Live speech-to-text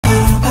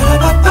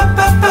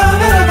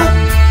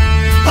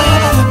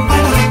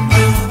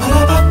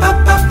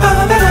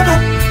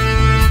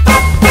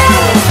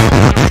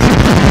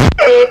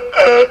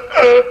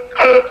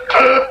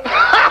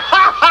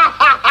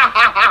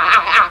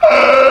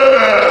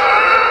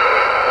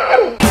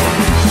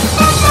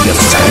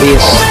The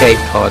escape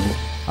pod.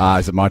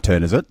 Is it my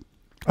turn, is it?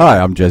 Hi,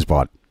 I'm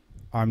JezBot.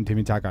 I'm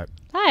Timmy Taco.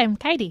 Hi, I'm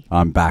Katie.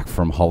 I'm back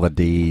from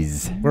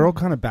holidays. We're all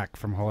kind of back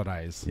from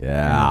holidays.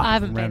 Yeah. I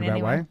haven't been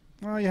anywhere.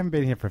 Well, you haven't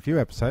been here for a few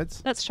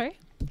episodes. That's true.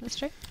 That's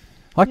true.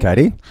 Hi,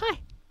 Katie. Hi.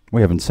 We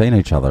haven't seen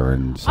each other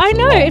in such I a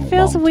know, long, it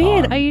feels long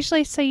weird. time. I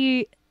usually see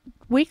you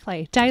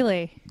weekly,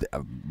 daily,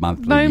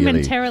 Monthly,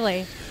 momentarily.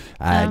 yearly.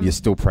 And you're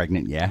still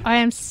pregnant, yeah? I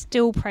am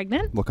still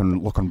pregnant.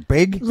 Looking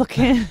big,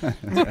 Looking.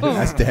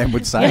 as Dan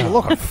would say. Yeah.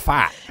 Looking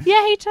fat.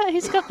 Yeah,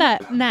 he's got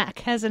that knack,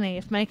 hasn't he,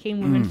 of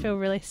making women feel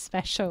really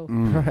special.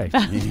 Right.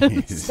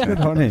 Yes. Good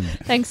on him.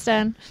 Thanks,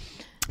 Dan.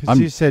 Because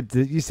you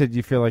said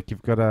you feel like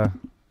you've got a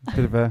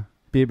bit of a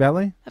beer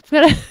belly. I've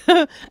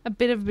got a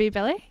bit of a beer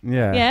belly.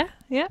 Yeah.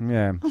 Yeah.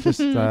 Yeah. Just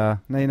now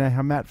you know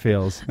how Matt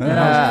feels.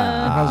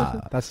 Ah.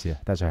 That's your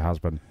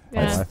husband.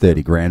 Yeah. That's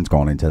 30 grand's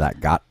gone into that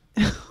gut.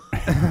 With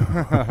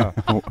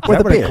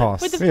a beer.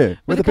 With the, Yeah,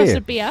 with the cost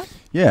of beer.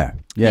 Yeah.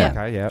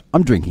 Okay, yeah.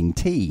 I'm drinking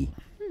tea.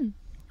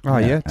 Oh,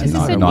 yeah. At Is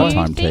this a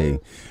nighttime new thing? tea. Is this a new thing?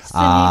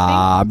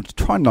 I'm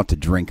trying not to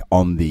drink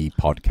on the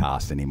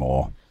podcast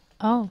anymore.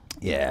 Oh,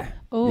 Yeah.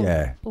 Ooh.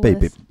 Yeah. Ooh, Be a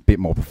that's- bit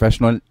more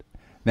professional.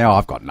 Now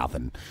I've got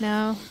nothing.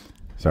 no.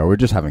 So we're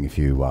just having a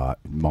few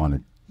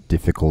minor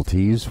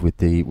difficulties with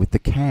the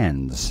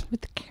cans.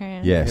 With the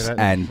can. Yes, Yeah, that-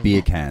 and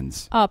beer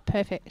cans. Oh,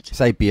 perfect.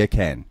 Say beer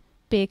can.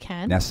 Beer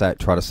can. Now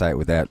try to say it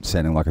without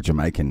sounding like a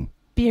Jamaican.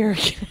 Beer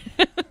can.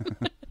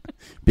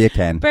 Beer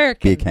can. Beer can.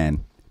 Beer can.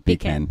 Beer Beer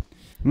can.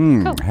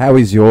 can. Cool. How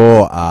is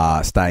your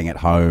staying at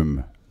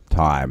home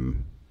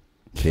time,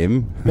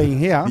 Tim? Being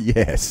here,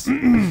 Yes.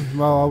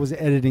 well, I was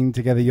editing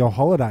together your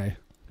holiday.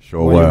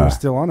 Sure While you were. were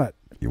still on it.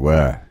 You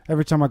were.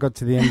 Every time I got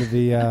to the end of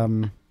the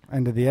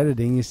end of the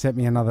editing, you sent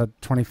me another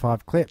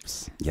 25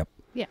 clips. Yep.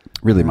 Yeah.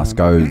 Really must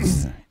go.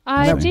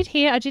 I Yeah. did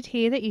hear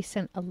that you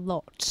sent a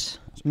lot.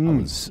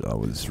 I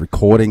was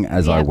recording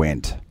as I Yeah.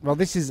 went. Well,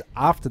 this is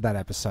after that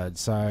episode,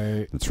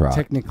 so That's right.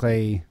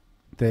 technically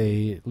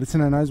the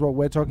listener knows what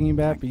we're talking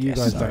about, but you guess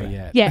guys so. don't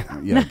yet. Yeah.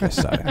 Yeah, I guess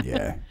so.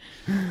 Yeah.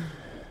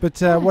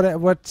 But what?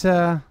 What?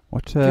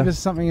 Give us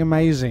something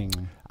amazing.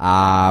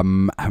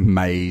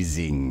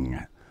 Amazing.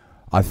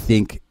 I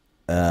think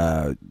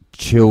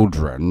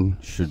children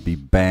should be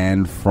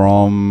banned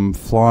from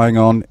flying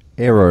on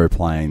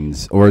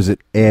aeroplanes, or is it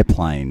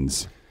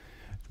airplanes?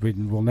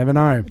 We'll never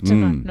know.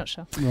 Don't know. Not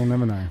sure. We'll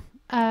never know.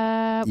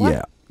 What?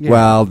 Yeah. Yeah.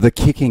 Well, the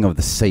kicking of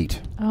the seat.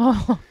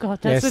 Oh God,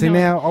 that's See,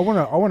 annoying. now I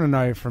want to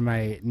know from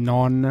a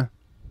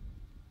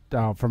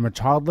from a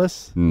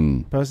childless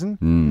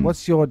person.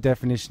 What's your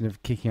definition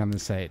of kicking on the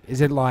seat?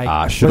 Is it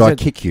like Should was I it-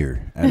 kick you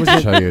and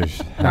show you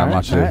how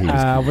much he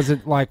is? was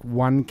it like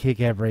one kick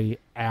every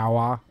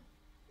hour?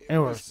 It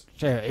was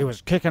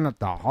kicking it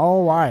the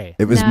whole way.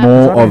 It was No.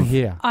 more I don't of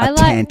hear. I a like-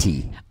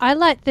 tanty. I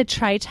like the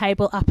tray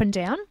table up and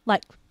down,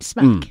 like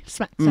smack,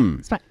 smack,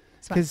 smack, smack.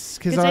 Because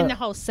Because then the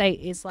whole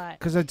seat is like.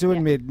 Because I do Yeah.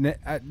 admit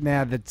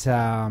now that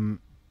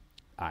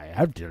I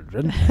have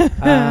children,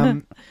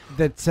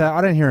 that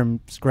I don't hear them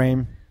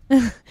scream.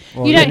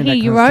 or You don't any of hear that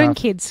your kind of own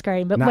stuff. kids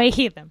scream, but No. we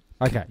hear them.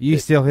 Okay, you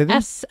still hear them?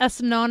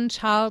 Us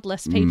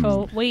non-childless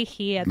people, we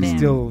hear them.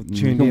 Still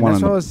tuned got in. one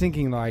That's on what the- I was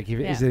thinking. Like, if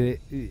Yeah.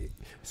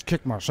 it's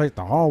kicked my seat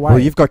the whole way. Well,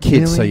 you've got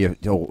kids, Really? so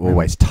you're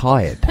always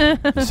tired.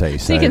 So you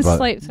So you can but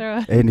sleep through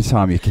it.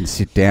 anytime you can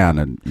sit down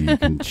and you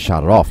can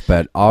shut it off.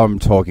 But I'm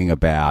talking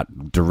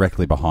about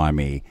directly behind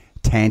me,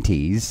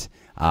 tanties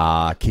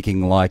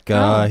kicking like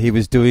he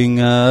was doing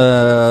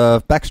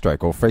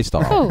backstroke or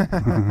freestyle. Cool.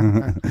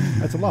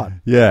 That's a lot.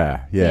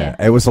 Yeah. Yeah.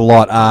 It was a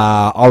lot.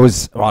 I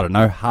was, I don't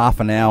know, half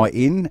an hour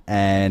in,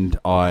 and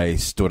I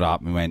stood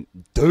up and went,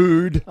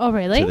 dude, Oh,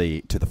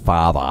 really? to the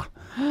father.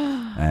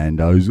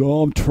 And I was,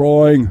 I'm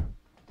trying.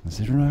 I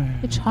said, no.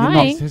 You're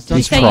trying. He's You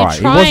not say trying. you're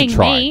He wasn't trying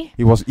trying. me.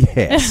 He was,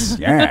 yes,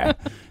 yeah.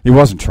 He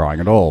wasn't trying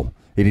at all.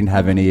 He didn't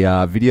have any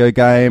video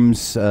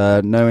games,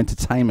 no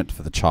entertainment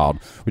for the child,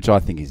 which I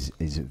think is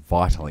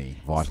vitally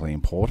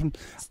important.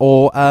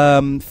 Or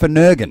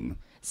Finnegan.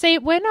 See,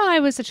 when I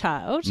was a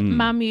child,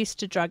 Mum used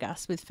to drug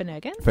us with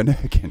Finnegan.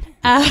 Finnegan.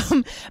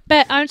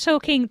 But I'm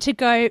talking to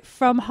go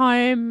from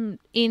home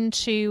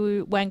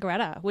into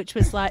Wangaratta, which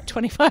was like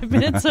 25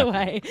 minutes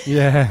away.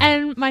 Yeah.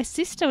 And my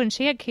sister, when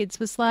she had kids,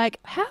 was like,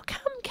 how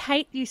come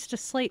Kate used to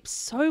sleep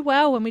so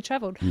well when we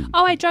travelled?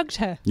 Oh, I drugged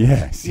her.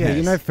 Yes. Yeah, yes.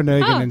 you know,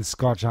 Finnegan Oh. and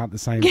Scotch aren't the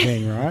same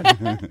thing,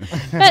 right?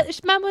 But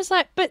Mum was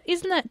like, but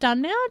isn't that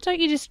done now? Don't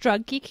you just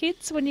drug your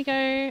kids when you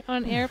go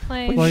on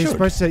airplanes? Well, should.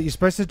 you're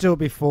supposed to do it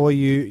before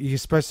you're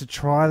supposed to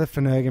try the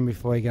Finnegan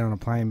before you get on a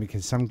plane,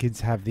 because some kids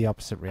have the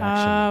opposite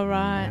reaction. Oh,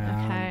 right.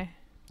 Um, Okay.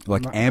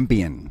 Like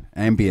Ambien.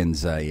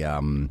 Ambien's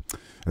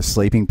a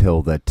sleeping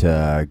pill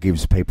that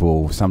gives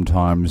people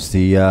sometimes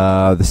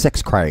the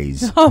sex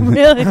craze. Oh,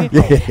 really?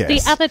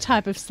 Yes. The other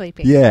type of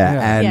sleeping. Yeah,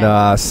 Yeah. and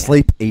Yeah.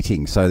 sleep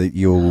eating, so that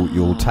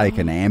you'll take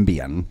an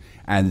Ambien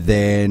and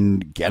then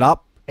get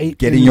up, Eat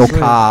get in in your sleep.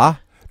 car,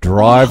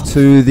 drive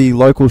to the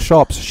local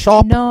shop,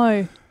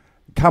 No.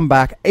 come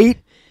back, eat,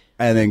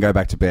 and then go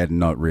back to bed and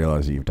not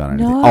realise you've done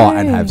anything. No. Oh,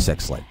 and have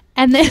sex sleep.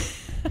 And then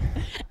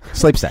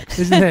Sleep sex.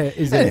 Is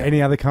there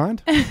any other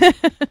kind?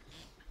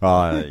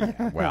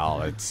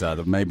 Well, it's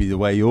maybe the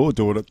way you're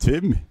doing it,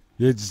 Tim.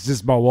 It's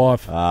just my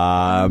wife.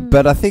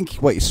 But I think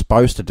what you're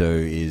supposed to do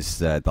is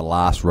the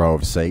last row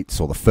of seats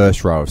or the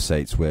first row of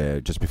seats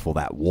where just before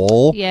that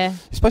wall. yeah. You're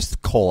supposed to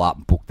call up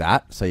and book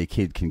that so your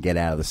kid can get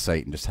out of the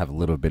seat and just have a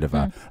little bit of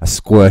a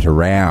squirt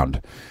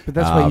around. But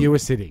that's where you were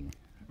sitting.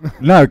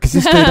 No, because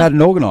this dude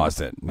hadn't organised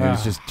it. It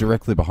was just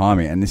directly behind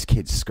me, and this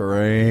kid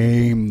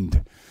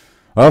screamed.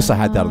 I also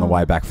had that on the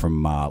way back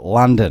from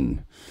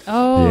London.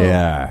 Oh.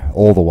 Yeah,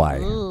 all the way.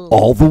 Ooh.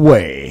 All the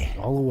way.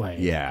 All the way.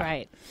 Yeah.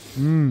 Great.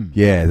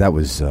 Yeah, that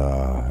was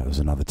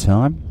another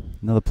time,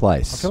 another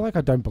place. I feel like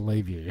I don't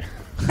believe you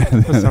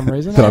for some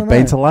reason. That I've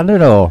been to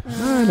London, or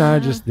No,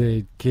 just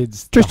the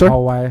kids True the story.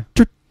 whole way.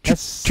 True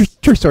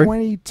story.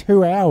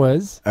 22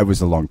 hours. It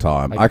was a long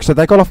time. Like- Actually,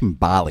 they got off in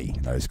Bali,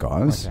 those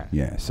guys. Okay.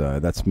 Yeah, so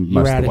that's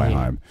most of out the of way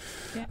here.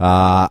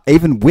 home.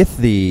 Even with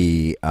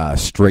the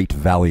street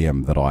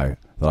Valium that I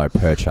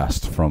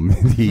purchased from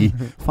the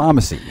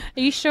pharmacy.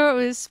 Are you sure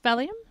it was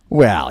Valium?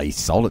 Well, he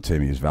sold it to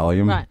me as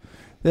Valium. Right.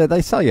 Yeah,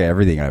 they sell you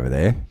everything over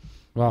there.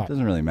 Right.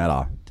 Doesn't really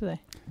matter. Do they?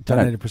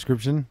 Don't need a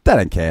prescription? They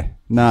don't care.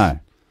 No.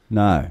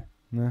 No.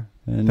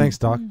 And Thanks,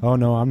 Doc. Oh,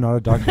 no, I'm not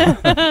a doctor.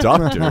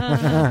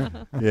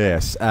 Doctor.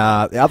 Yes.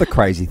 The other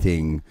crazy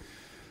thing,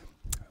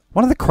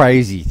 one of the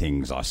crazy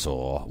things I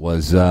saw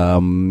was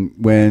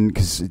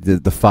because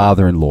the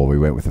father-in-law, we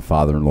went with the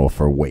father-in-law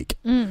for a week.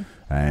 And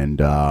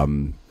have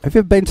you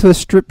ever been to a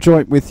strip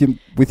joint with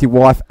your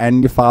wife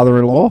and your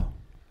father-in-law?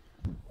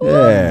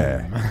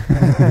 Yeah.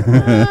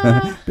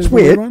 It's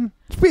weird. One?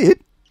 It's weird.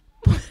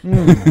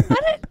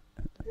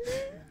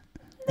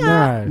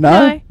 No.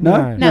 No?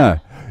 No.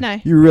 No.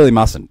 You really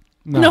mustn't.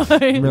 No.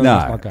 Really No.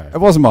 must not go. It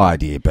wasn't my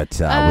idea, but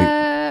Whose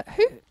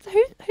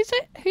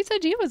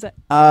idea was it?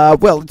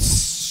 well,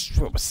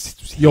 it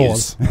was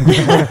Yours.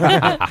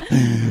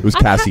 It was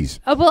Cassie's.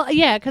 Oh, well,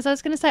 yeah, because I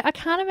was going to say, I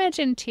can't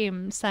imagine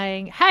Tim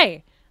saying,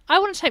 hey, I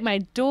want to take my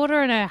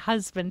daughter and her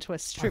husband to a I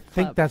strip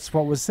think club. that's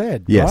what was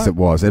said. Yes, right? it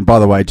was. And by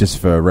the way, just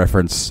for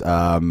reference,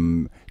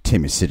 Tim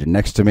is sitting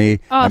next to me,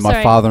 Oh, and my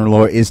sorry.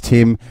 father-in-law is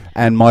Tim,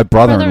 and my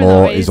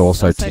brother-in-law is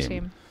also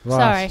Tim. Right.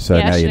 Sorry. So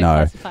yeah, I now should you know.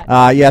 have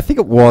clarified. Yeah, I think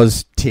it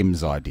was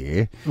Tim's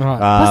idea.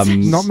 Right.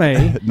 Not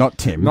me. Not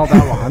Tim. Not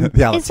that one.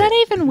 The other Is that Tim.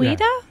 even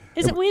weirder?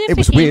 Is it weirder it for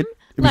was him? weird.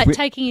 It was Like weird.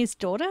 taking his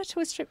daughter to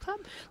a strip club?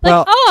 Well-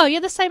 Like, oh, you're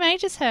the same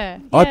age as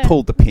her. I Yeah.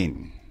 pulled the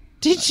pin.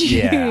 Did you?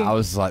 Yeah, I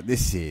was like,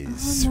 this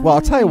is... Well,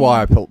 I'll tell you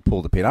why I pulled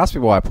the pin. Ask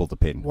me why I pulled the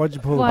pin. Why'd you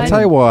pull Why? I'll the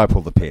tell you why I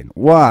pulled the pin.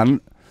 One,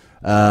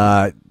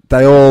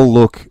 they all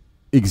look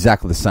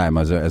exactly the same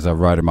as I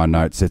wrote in my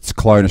notes. It's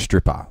clone a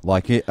stripper.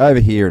 Like over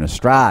here in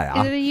Australia...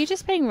 Are you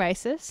just being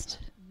racist?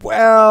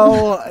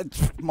 Well,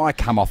 it might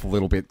come off a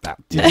little bit that.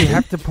 Did you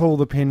have to pull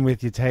the pin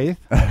with your teeth?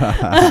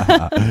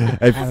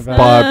 If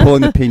by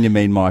pulling the pin you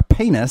mean my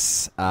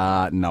penis,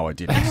 no, I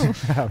didn't.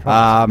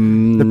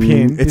 The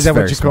pin? It's Is that what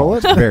very you small. call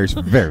it? It's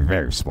very, very,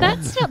 very small.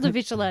 That's not the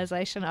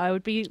visualization I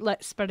would be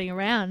like spreading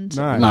around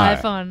No.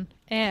 live No. on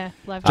air.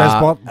 Live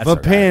JezBot, that's the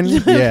okay. pin.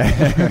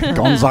 Yeah,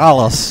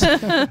 Gonzalez.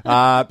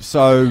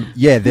 So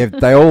yeah,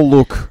 they all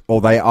look,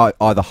 or they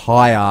either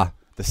hire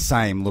the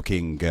same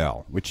looking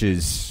girl, which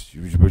is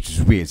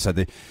weird. So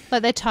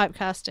like they're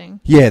typecasting.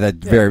 they're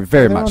very, very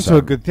They're much onto so.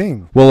 a good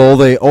thing. Well, all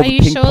the Are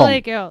you ping sure pong,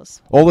 they're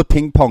girls? all the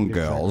ping pong Yes,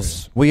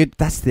 girls. Well,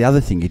 that's the other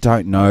thing. You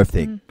don't know if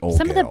they're all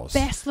Some girls. of the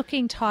best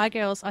looking Thai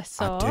girls I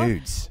saw are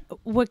dudes.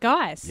 were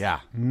guys. Yeah,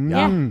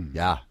 Mm.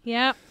 yeah.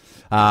 Yeah.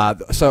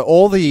 So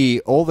all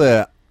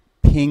the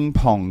ping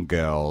pong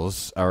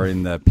girls are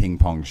in the ping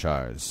pong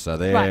shows. So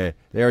they're Right.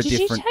 they're a Did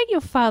different. you take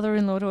your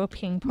father-in-law to a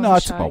ping pong No, I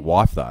show? took my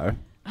wife though.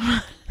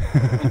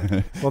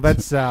 Well,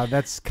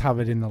 that's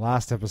covered in the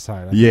last episode.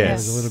 I think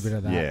Yes, There's a little bit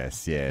of that.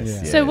 Yes, Yeah.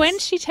 yes. So when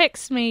she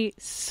texts me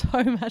so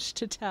much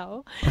to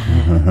tell,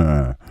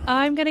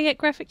 I'm going to get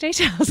graphic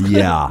details.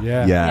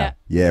 Yeah.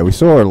 Yeah. We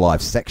saw a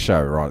live sex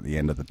show right at the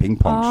end of the ping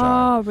pong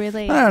Oh, show.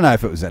 really? I don't know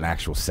if it was an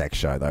actual sex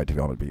show though,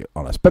 to be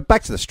honest. But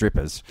back to the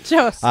strippers.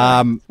 Sure.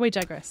 We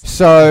digress.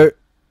 So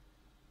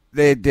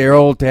they're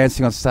all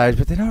dancing on stage,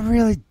 but they're not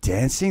really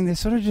dancing. They're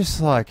sort of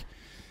just like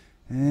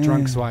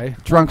Drunk sway.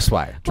 drunk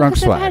sway.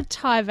 Because they've had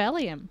Thai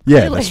Valium.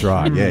 Yeah, Clearly. that's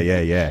right. Yeah.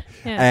 Yeah.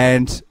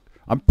 And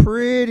I'm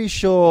pretty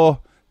sure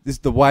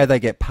the way they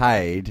get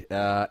paid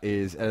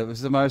is it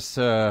was the most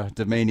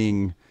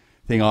demeaning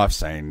thing I've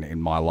seen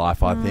in my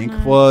life. I think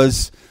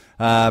was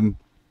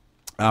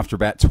after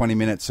about 20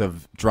 minutes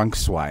of drunk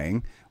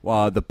swaying.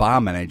 Well, the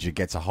bar manager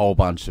gets a whole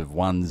bunch of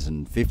 1s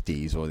and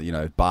 50s, or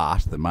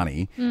baht, the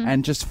money,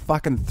 and just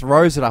fucking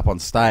throws it up on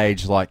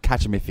stage like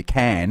catch 'em if you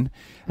can,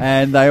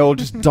 and they all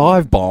just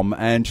dive bomb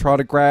and try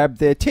to grab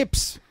their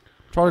tips,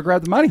 try to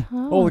grab the money.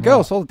 All the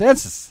girls, all the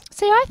dancers.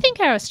 See, I think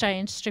our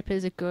Australian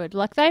strippers are good.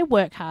 Like, they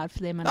work hard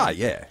for their money. Oh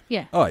yeah.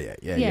 Yeah. Oh yeah.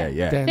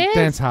 They're-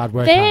 Dance hard,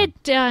 work They're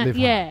hard. done. Live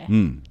hard. Yeah.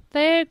 Mm.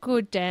 They're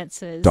good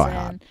dancers. Die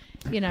and,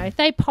 hard. if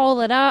they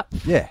pole it up,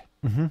 Yeah.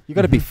 You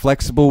got to be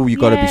flexible. You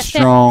got to be Yeah,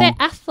 strong. They're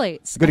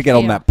athletes. You got to I get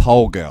on feel. that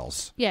pole,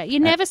 girls. Yeah, you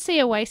never see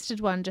a wasted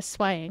one just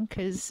swaying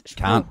because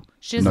Can't.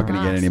 She You're not doesn't going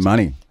to get last. any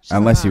money Doesn't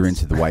unless you're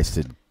last. into the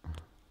wasted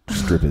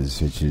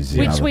strippers, which is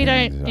Which another we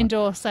thing, don't so.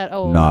 endorse at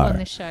all No. on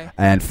this show.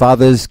 And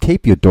fathers,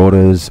 keep your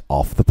daughters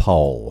off the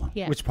pole.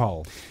 Yeah. Which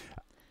pole?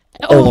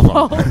 All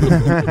of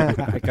them.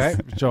 Okay,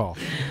 sure.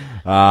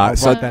 So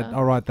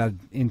I'll write that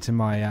into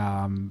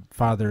my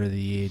Father of the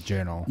Year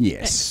journal.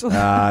 yes.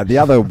 The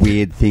other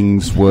weird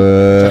things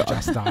were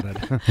Just started.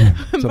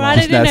 Write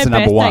it in that's her the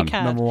number birthday one.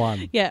 card. Number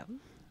one. Yeah.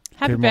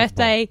 Happy Keep 'em off the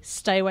birthday.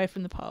 Stay away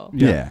from the pole.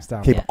 yeah.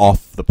 start. Keep Yeah.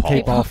 off the pole.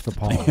 Keep off the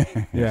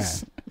pole. Yeah.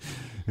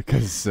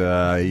 Because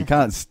you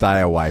can't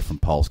stay away from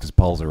poles because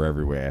poles are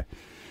everywhere.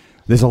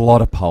 There's a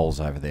lot of poles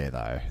over there,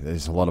 though.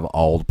 There's a lot of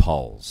old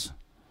poles.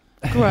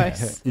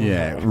 Gross.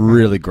 Yeah,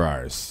 really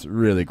gross.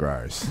 Really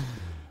gross.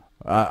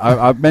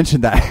 I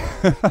mentioned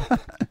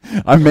that.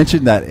 I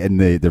mentioned that in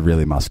the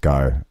Really Must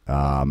Go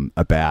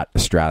about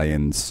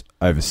Australians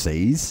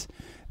overseas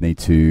need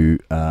to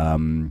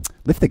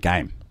lift their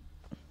game.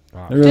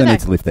 Right. They really Do they? need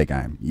to lift their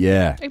game.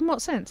 Yeah. In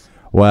what sense?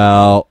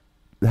 Well,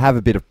 have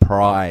a bit of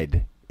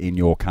pride in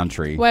your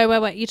country.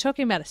 Wait. You're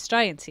talking about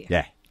Australians here.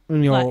 Yeah.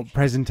 In your Like-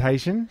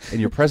 presentation, In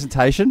your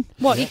presentation.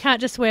 What, you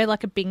can't just wear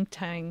like a Bing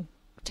Tang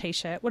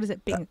t-shirt? What is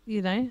it? Bing,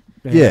 you know?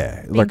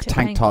 Yeah, Bing like a ta-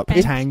 tank bang- top. bang-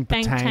 If, tang,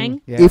 bang, tang.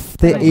 tang. Yeah. if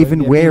they're Yeah,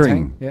 even yeah,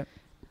 wearing tang, yeah.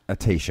 a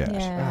t-shirt.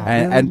 Yeah.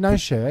 And no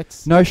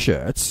shirts. no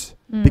shirts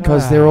Mm.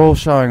 because Ah. they're all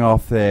showing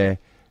off their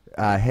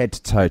head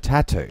to toe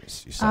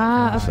tattoos. You see.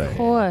 Of So,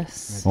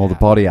 course. all the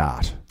body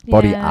art,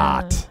 body Yeah.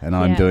 art, and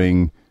I'm Yeah.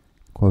 doing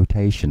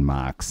quotation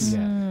marks.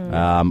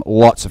 Yeah.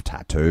 Lots of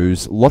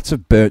tattoos, lots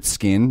of burnt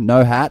skin,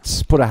 no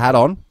hats. Put a hat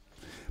on.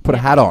 Put a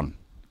hat on.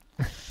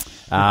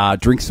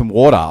 Drink some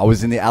water. I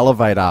was in the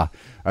elevator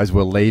as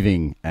we're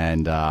leaving,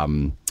 and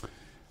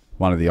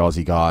one of the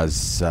Aussie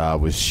guys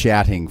was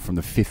shouting from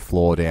the 5th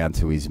floor down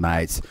to his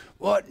mates,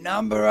 "What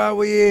number are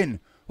we in?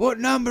 What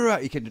number are..."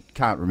 He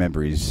can't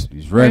remember his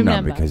room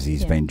number because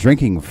he's been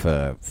drinking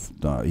for...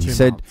 he 2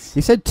 said months.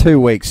 he said 2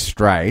 weeks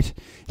straight.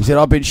 He said,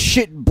 "I've been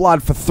shitting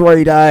blood for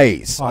 3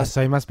 days." Oh,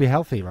 so you must be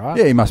healthy, right?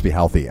 Yeah, he must be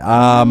healthy. You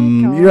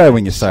know God.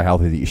 when you're so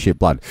healthy that you shit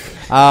blood.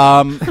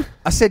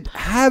 I said,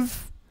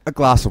 have a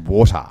glass of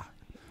water.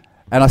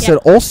 And I said,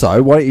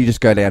 also, why don't you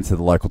just go down to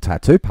the local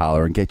tattoo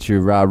parlour and get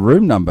your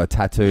room number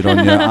tattooed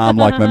on your arm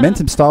like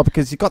Momentum style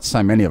because you've got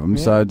so many of them,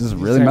 so it doesn't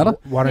really So matter.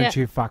 Why don't Yeah.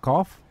 you fuck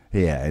off?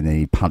 Yeah, and then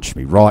he punched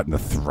me right in the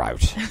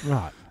throat.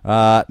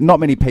 Right. Not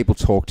many people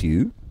talk to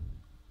you.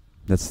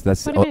 That's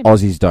What do you mean?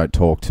 Aussies don't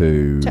talk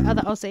to... To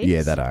other Aussies?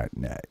 Yeah, they don't.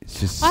 No, it's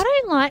just... I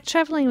don't like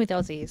travelling with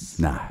Aussies.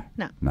 No.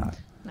 No. No.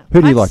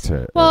 Who do you like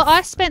to... Well,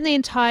 I spent the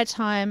entire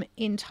time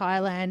in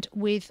Thailand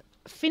with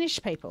Finnish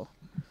people.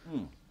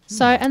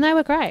 So, and they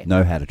were great.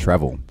 know how to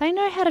travel. They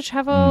know how to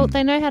travel.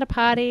 They know how to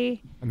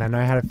party. And they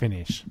know how to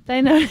finish.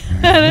 They know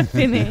how to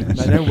finish.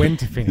 They know when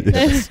to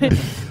finish.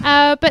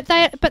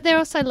 But they're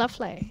also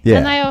lovely. Yeah.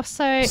 And they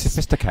also...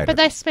 Sophisticated. But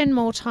they spend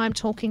more time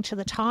talking to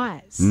the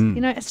Thais. Mm.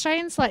 You know,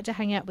 Australians like to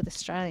hang out with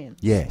Australians.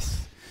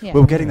 Yes. Yeah. We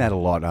were getting that a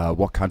lot.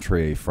 What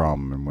country are you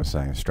from? And we're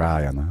saying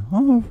Australia. And they're,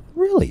 oh,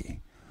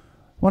 really?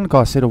 One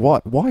guy said, why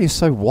are you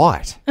so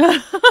white?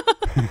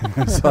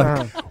 It's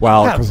like,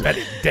 well, 'cause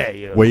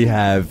we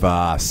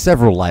have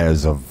several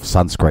layers of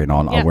sunscreen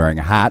on. Yeah. I'm wearing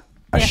a hat,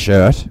 a Yeah.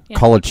 shirt, Yeah.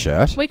 collared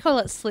shirt. We call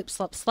it slip,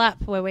 slop,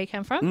 slap where we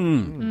come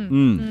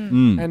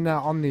from. And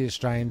on the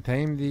Australian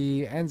theme,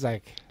 the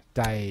Anzac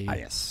Day,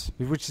 Yes.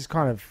 which is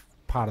kind of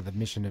part of the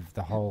mission of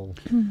the whole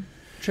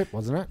trip,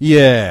 wasn't it?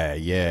 Yeah.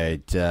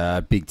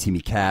 Big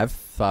Timmy Cav,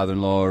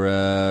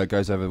 father-in-law,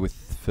 goes over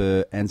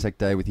for Anzac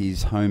Day with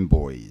his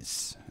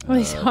homeboys. With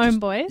his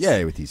homeboys?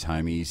 Yeah, with his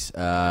homies,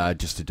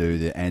 just to do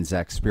the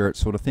Anzac spirit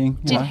sort of thing.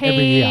 Did every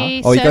he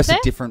year. Oh, he serve goes there?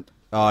 to different.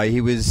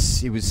 He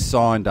was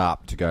signed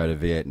up to go to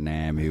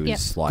Vietnam. He was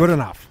Yep. like Good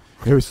enough.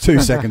 He was 2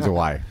 seconds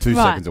away. 2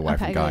 Right, seconds away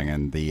okay, from going, good.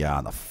 and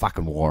the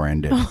fucking war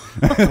ended.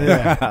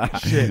 Yeah.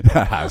 Shit.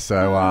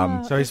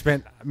 So So he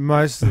spent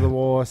most of the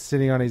war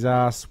sitting on his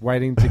ass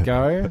waiting to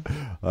go.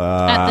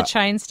 At the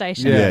train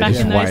station yeah, back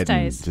just in those waiting,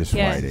 days. just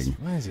Yeah. waiting.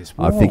 Where's this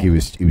I think war?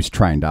 he was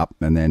trained up,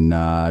 and then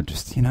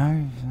just they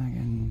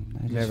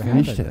just Never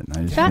finished happened. it.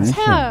 They just That's finished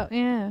how, it.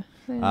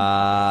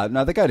 yeah.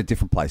 No, they go to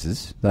different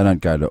places. They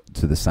don't go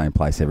to the same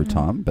place every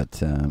time,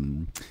 but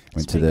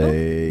went to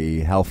the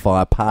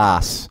Hellfire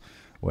Pass,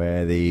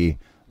 where the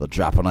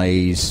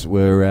Japanese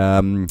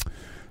were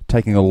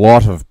taking a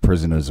lot of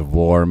prisoners of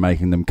war and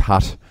making them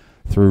cut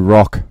through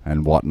rock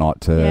and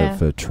whatnot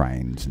for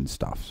trains and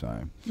stuff.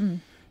 So,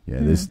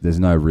 there's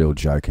no real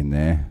joke in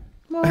there.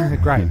 Well,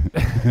 Great.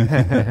 you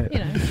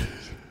know.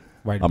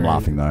 Wait, I'm very-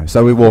 laughing though.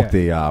 So we walked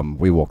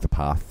the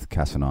path,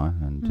 Cass and I,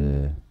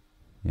 and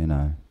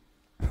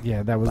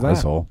Yeah, that was that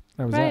is that. all.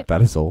 That was Right.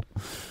 That is all.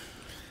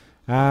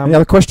 that. Any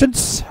other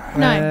questions?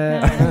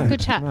 No. Good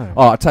chat. No.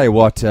 Oh, I'll tell you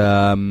what.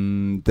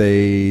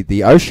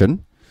 The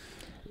ocean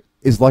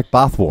is like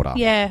bathwater.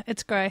 Yeah,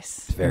 it's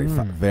gross. It's very,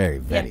 very,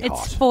 Yeah, very it's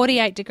hot.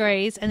 48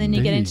 degrees, and then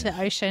you get into the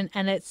ocean,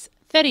 and it's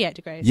 38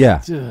 degrees.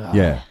 Yeah, Ugh.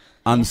 yeah.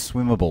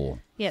 Unswimmable.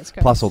 Yeah, it's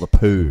gross. Plus all the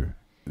poo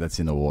that's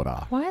in the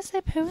water. Why is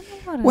there poo in the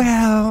water?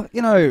 Well,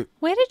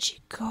 Where did you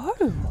go?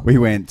 we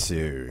went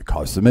to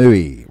Koh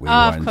Samui. We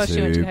of went course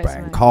you went to to Koh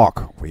Samui.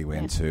 Bangkok. We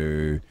went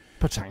to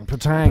Patang.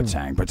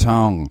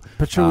 Patang.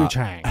 Patchouli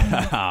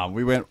Chang.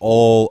 We went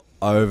all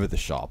over the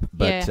shop.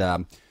 But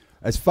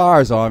as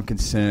far as I'm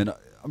concerned,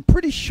 I'm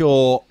pretty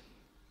sure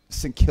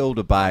St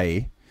Kilda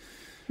Bay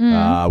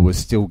was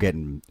still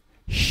getting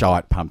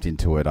shite pumped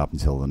into it up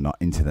until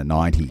into the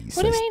 90s.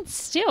 What do you mean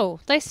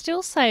still? They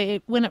still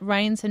say when it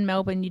rains in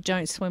Melbourne, you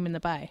don't swim in the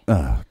bay.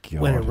 Oh,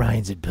 God. When it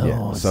rains, it pours.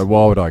 Yeah. So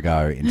why would I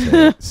go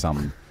into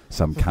some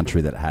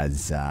country that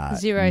has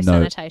Zero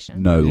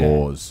sanitation. no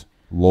laws?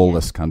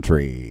 Lawless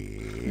country.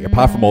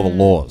 Apart from all the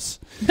laws.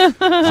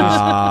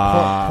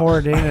 Pour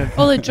it in.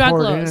 All the drug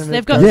laws.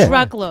 They've got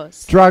drug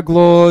laws. Drug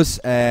laws,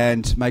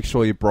 and make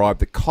sure you bribe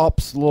the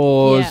cops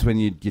laws when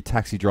your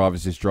taxi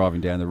driver's just driving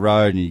down the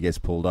road and he gets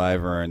pulled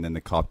over, and then the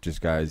cop just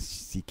goes,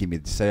 see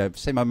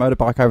my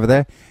motorbike over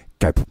there?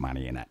 Go put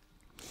money in it.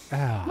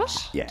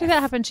 What? Yeah. Did that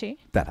happen to you?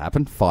 That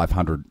happened.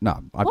 500. No,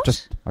 I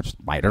just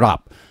made it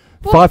up.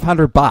 What?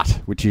 500 baht,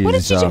 which is... What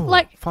did you do?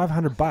 Like,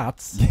 500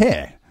 bahts?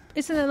 Yeah.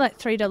 isn't it like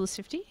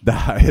 $3.50? No,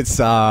 it's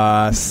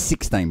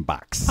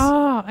 $16.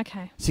 Oh,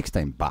 okay.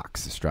 $16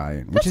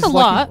 Australian. That's which is a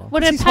lot. Like,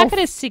 When a packet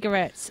of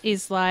cigarettes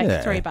is like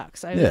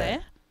 $3 over Yeah. there.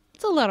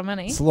 It's a lot of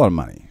money. It's a lot of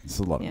money. It's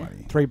a lot of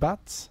money. 3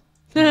 bahts?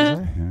 Three. I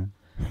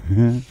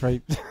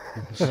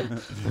don't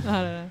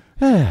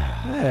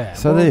know.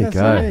 So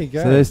there you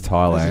go. So there's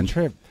Thailand. There's a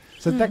trip.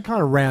 So that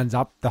kind of rounds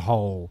up the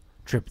whole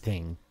trip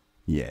thing.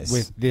 Yes.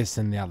 With this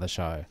and the other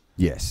show.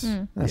 Yes.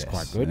 That's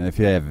quite good. And if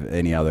you have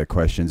any other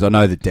questions, I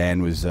know that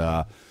Dan was,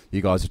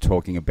 you guys were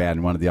talking about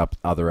in one of the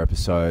other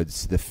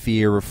episodes, the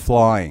fear of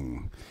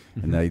flying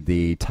and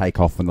the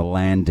takeoff and the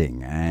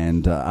landing.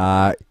 And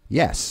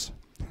yes.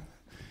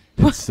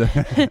 It's,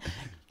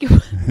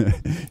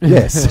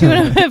 yes. Do you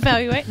want to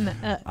evaluate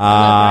that?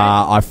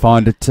 I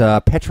find it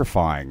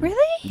petrifying. Really?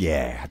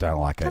 Yeah, I don't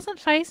like it. Doesn't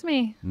faze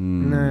me.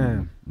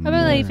 No. I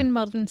believe in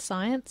modern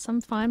science.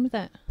 I'm fine with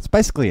it. It's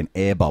basically an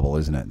air bubble,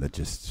 isn't it? That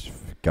just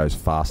goes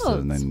faster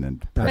and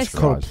then That's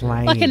called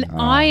plane. Like an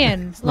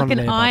iron, not like an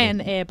an air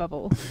iron air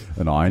bubble.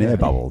 An iron air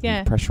bubble,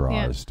 Yeah.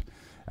 pressurized.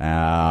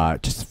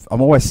 Just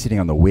I'm always sitting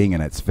on the wing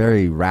and it's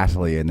very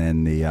rattly, and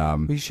then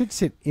the We should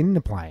sit in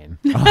the plane.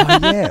 oh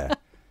yeah,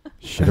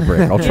 shit a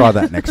brick. I'll try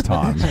that next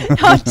time.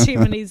 Oh,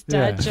 Timmy's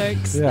dad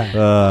jokes.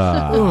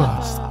 Yeah.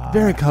 It's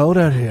very cold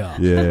out here.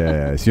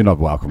 Yeah, so you're not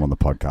welcome on the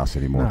podcast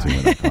anymore,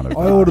 Tim. That kind of,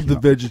 I ordered the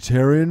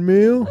vegetarian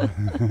meal.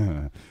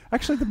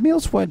 Actually, the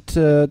meals weren't.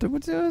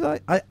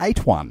 I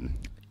ate one.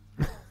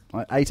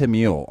 I ate a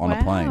meal on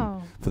a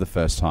plane for the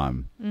first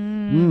time.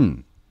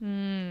 And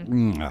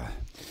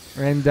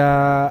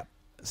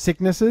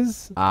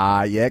sicknesses?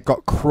 Yeah,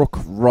 got crook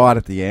right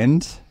at the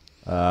end.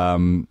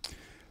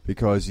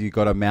 Because you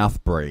got to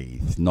mouth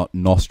breathe, not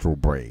nostril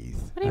breathe.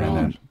 What do you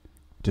mean?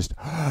 Just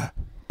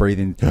breathe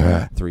in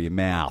through your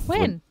mouth.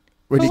 When?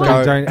 When you So go,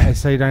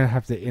 you don't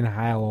have to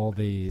inhale all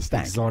the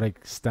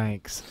exotic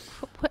stanks.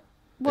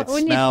 What, it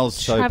when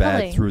smells you're so bad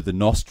travelling? through the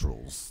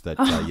nostrils that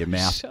your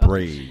mouth sure.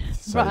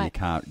 breathes, so you Right.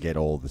 can't get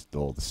all the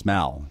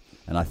smell.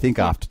 And I think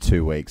after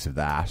 2 weeks of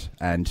that,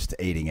 and just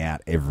eating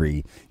out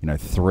every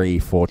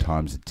 3-4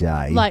 times a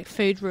day, Like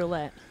food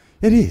roulette.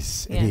 it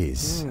is. Yeah. It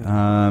is.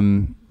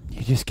 You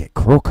just get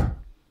crook.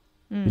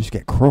 You just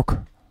get crook.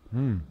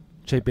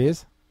 Cheap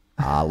beers?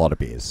 A lot of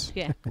beers.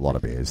 Yeah. A lot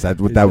of beers.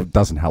 That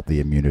doesn't help the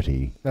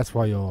immunity. That's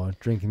why you're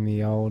drinking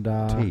the old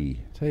Tea.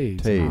 Tea.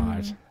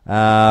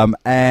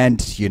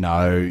 And,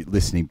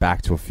 listening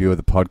back to a few of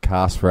the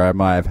podcasts where I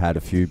may have had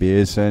a few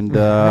beers and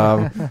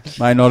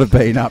may not have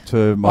been up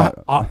to my...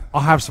 I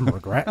have some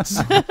regrets.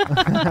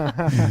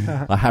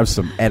 I have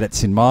some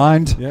edits in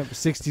mind. Yep,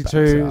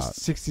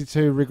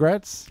 62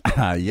 regrets.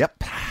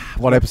 Yep.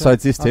 What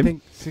episode's this, Tim? I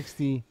think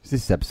 60. This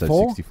is episode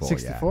 64.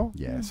 64?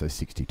 Yeah, so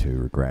 62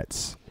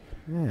 regrets.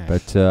 Yeah.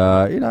 But,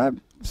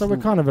 so we're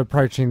kind of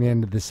approaching the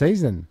end of the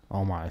season,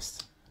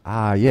 almost.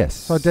 Yes.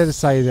 So I dare to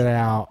say that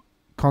our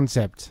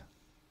concept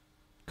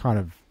kind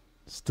of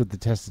stood the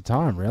test of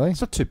time, really.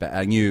 It's not too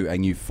bad. A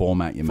new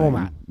format, you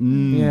Format.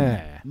 mean?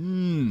 Yeah.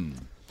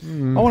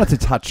 I wanted to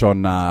touch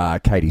on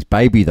Katie's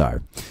baby, though.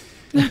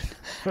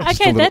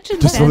 Okay, that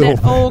didn't sound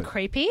at all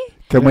creepy.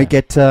 Can we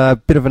get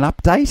a bit of an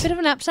update? Bit of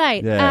an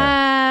update.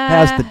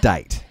 Yeah. How's the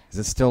date? Is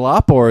it still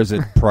up or is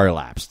it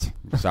prolapsed?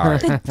 Sorry.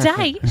 The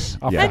date?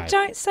 Yeah.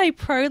 Don't say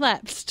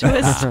prolapse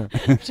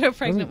to a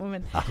pregnant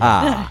woman.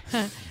 Yeah.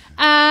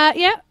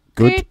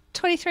 Good.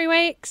 23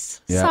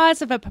 weeks. Yeah.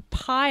 Size of a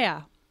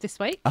papaya this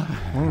week.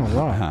 Oh,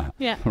 right.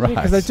 Yeah. Right.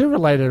 Because they do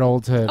relate it all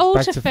to All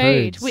back to to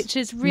food, foods. which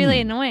is really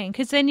annoying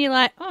because then you're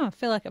like, oh, I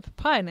feel like a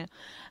papaya now.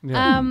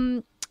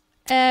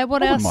 Yeah.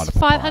 What I else? wouldn't mind a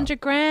papaya.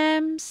 500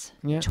 grams,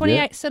 Yeah.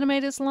 28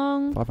 centimetres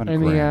long. 500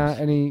 grams.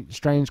 Any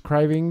strange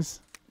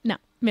cravings? No,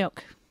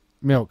 milk.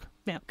 Milk,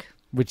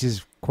 Which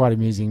is quite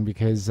amusing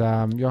because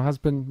your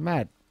husband,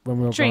 Matt, when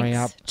we were growing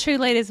up, Drinks 2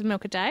 litres of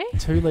milk a day.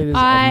 2 litres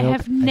I of milk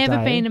have never a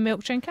day. been a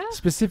milk drinker.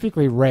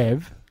 Specifically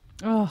Rev.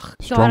 Oh,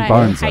 Strong God,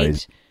 bones, I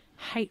these.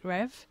 hate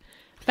Rev.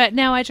 But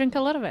now I drink a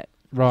lot of it.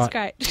 Right. It's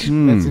great.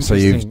 That's So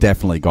you've interesting.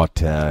 definitely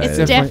got. It's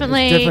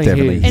definitely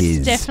his.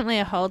 It's definitely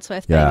a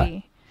Holdsworth Yeah.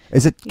 baby.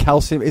 Is it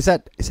calcium? Is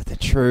that the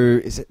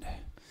true? Is it?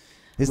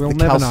 Is it We'll the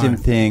never calcium know.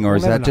 thing, or We'll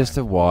is that never just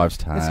know. a wives'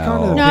 tale? It's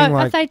kind of the No, thing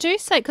like- they do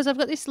say, because I've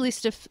got this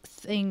list of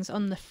things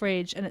on the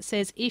fridge, and it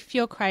says if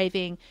you're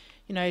craving,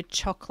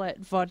 chocolate,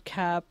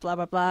 vodka, blah,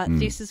 blah, blah,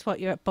 this is what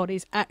your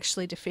body's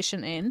actually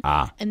deficient in,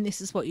 and this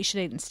is what you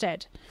should eat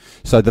instead.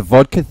 So the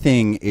vodka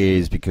thing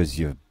is because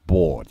you're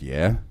bored,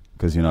 yeah?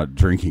 Because you're not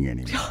drinking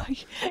anymore.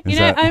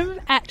 I'm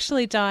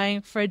actually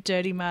dying for a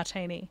dirty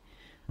martini.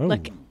 Ooh.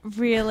 Like,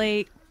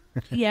 really,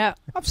 yeah.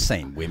 I've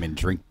seen women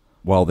drink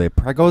while they're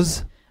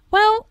preggers.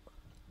 Well,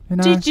 You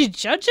know? did you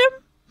judge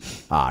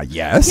them?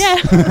 Yes. Yeah,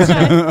 that's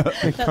right.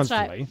 That's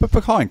Constantly. right. But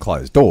behind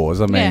closed doors,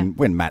 I mean, Yeah.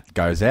 when Matt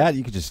goes out,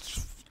 you could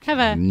just Have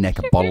a... neck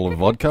a bottle of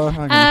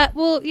vodka.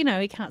 Well,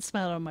 he can't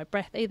smell it on my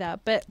breath either.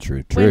 But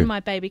True. when my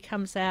baby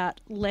comes out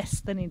less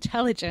than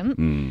intelligent,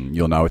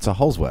 You'll know it's a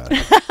Holsworth.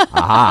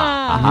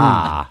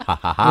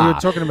 Aha. Well, you were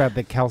talking about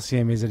the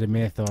calcium. Is it a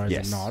myth or is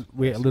Yes. it not?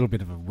 We're a little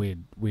bit of a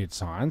weird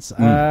science.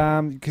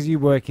 Because you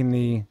work in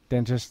the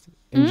dentist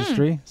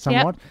industry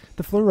somewhat.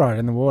 The fluoride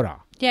in the water.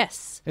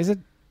 yes. Is it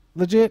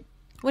legit?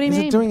 What do you Is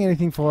mean? it doing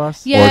anything for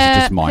us? Yeah, Or is it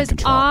just mind 'cause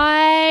control?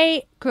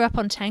 I grew up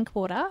on tank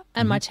water,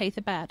 and my teeth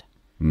are bad.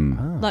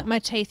 Ah. Like, my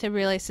teeth are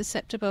really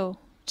susceptible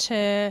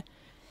to,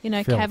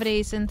 Filth.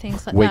 cavities and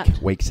things like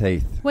that. Weak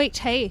teeth. Weak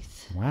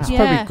teeth. Wow. It's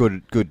Yeah. probably a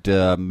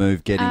good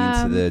move getting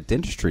into the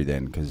dentistry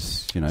then,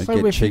 because So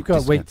get if cheap. you've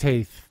got weak discount.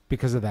 teeth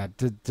because of that,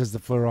 does the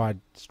fluoride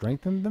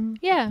strengthen them?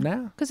 Yeah.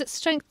 Now? Because it's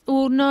strength.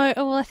 Well, no.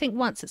 Well, I think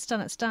once it's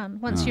done, it's done.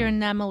 Once your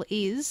enamel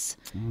is,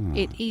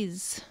 it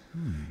is.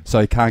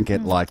 So you can't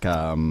get like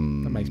That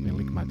makes me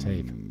lick my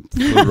teeth.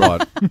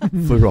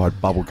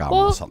 fluoride bubble gum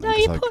Well, or something. no,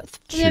 you 'cause I put.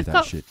 chew You've that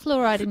got shit.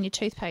 fluoride in your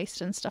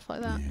toothpaste and stuff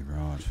like that. Yeah,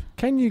 right.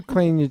 Can you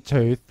clean your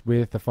tooth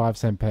with a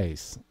 5-cent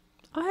piece?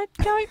 I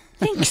don't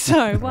think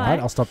so. Why? Right,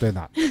 I'll stop doing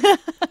that.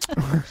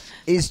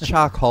 Is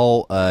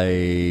charcoal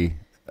a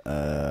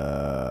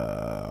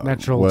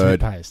Natural word?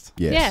 toothpaste.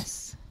 Yes.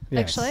 Yes.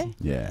 Actually.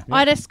 Yeah.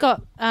 I just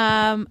got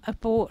I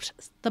bought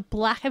the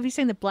black. Have you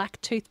seen the black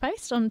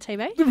toothpaste on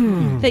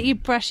TV that you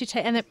brush your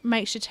teeth and it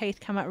makes your teeth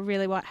come up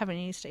really white? Haven't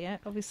used it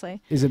yet,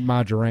 obviously. Is it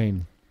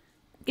margarine?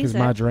 Is Because it?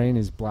 margarine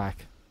is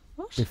black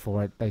What?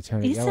 before they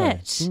turn it Is yellow.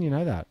 it? Didn't you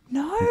know that?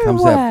 No. It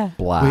comes out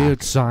black.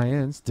 Weird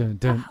science. Dun,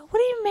 dun. What do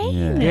you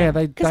mean? Yeah,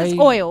 Because it's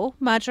oil.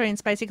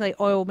 Margarine's basically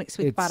oil mixed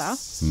with butter.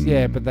 It's-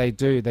 Yeah, but they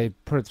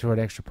put it through an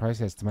extra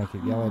process to make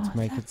it yellow. To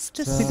make that's it.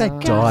 just I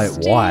think they dye it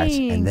white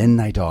Disgusting. and then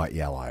they dye it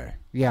yellow.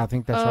 Yeah, I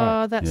think that's Oh,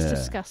 right. that's Yeah.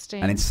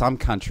 disgusting. And in some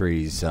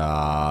countries,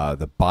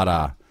 the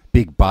butter,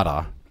 Big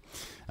Butter,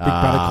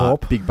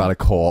 Big Butter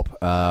Corp.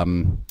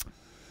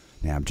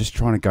 Now I'm just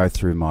trying to go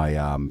through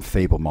my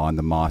feeble mind.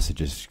 The mice are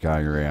just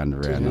going around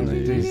and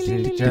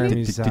these.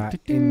 Jeremy's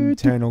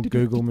internal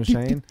Google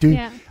machine.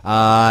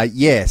 yeah.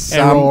 Yes,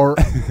 Error.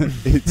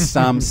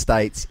 some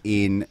states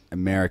in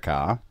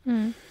America,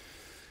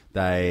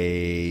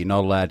 they're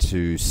not allowed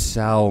to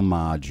sell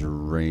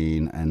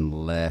margarine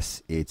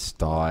unless it's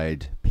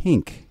dyed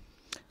pink.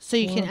 So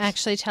you can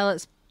actually tell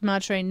it's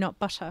margarine, not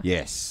butter.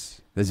 Yes.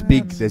 There's a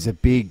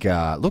big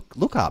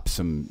look up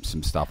some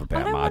stuff I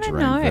about don't want to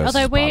margarine know. versus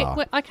Although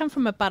butter. I come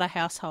from a butter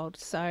household,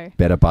 so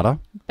Better butter?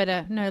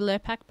 no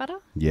Lurpak butter,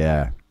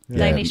 Yeah.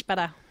 Danish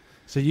butter.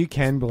 So you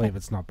can believe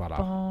it's not butter.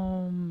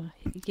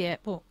 Yeah.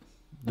 Well,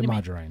 The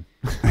margarine.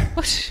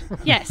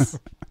 yes.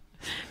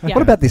 Yeah.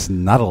 What about this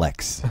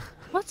Nuttalex?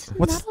 What's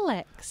what's-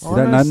 Nuttalex? You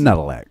don't know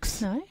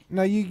Nuttalex? No.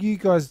 No, you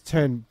guys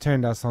turned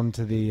us on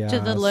to the To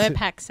the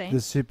Lurpak scene.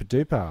 the super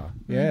duper.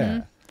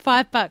 Yeah.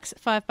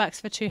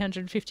 $5 for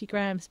 250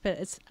 grams, but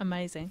it's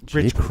amazing.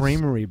 Rich Jeepers.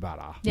 creamery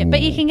butter. Yeah,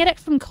 but you can get it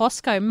from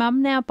Costco.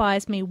 Mum now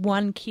buys me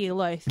 1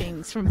 kilo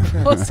things from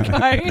Costco.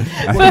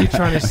 What are you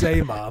trying to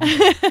say, Mum?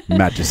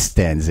 Matt just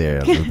stands there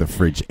at the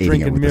fridge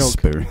eating it Drinking with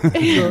milk. a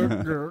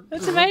spoon.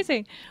 It's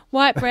amazing.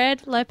 White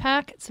bread,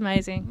 Lurpak, it's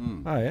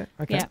amazing. Oh, yeah.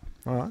 Okay. Yeah.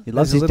 All right. He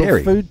loves There's his a little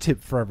dairy. food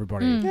tip for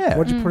everybody. Yeah.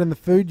 What'd you put in the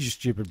food, you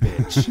stupid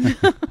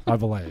bitch? I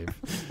believe.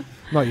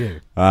 Not you.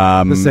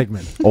 The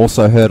segment.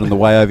 Also heard on the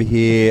way over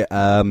here,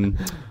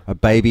 a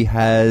baby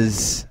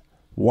has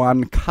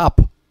 1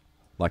 cup,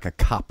 like a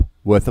cup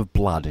worth of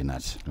blood in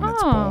it when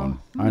it's born.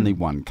 Only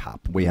 1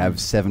 cup. We have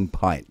 7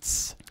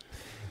 pints.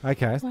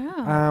 Okay.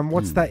 Wow.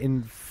 What's that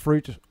in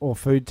fruit or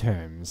food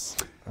terms?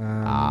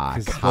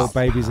 Because cup.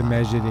 babies are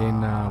measured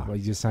in, what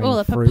you're saying, Well,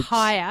 a fruits.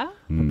 papaya.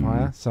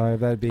 Papaya. So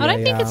that'd be I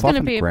don't think it's going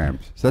to be a...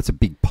 grams. So that's a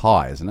big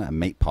pie, isn't it? A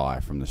meat pie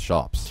from the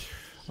shops.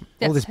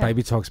 all this how-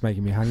 baby talk's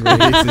making me hungry.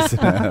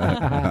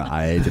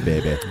 I ate a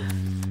baby.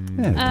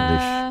 Yeah,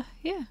 delish.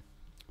 yeah.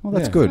 Well,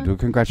 that's Yeah. good. Well,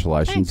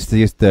 congratulations.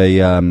 Thanks.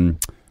 The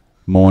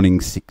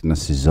morning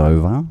sickness is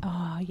over.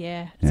 Oh,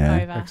 yeah. It's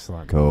Yeah. over.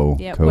 Excellent. Cool.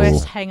 Yeah, cool.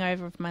 worst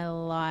hangover of my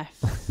life.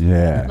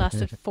 Yeah.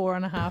 Lasted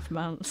 4.5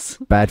 months.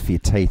 Bad for your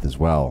teeth as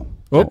well.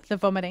 Oh. The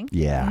vomiting.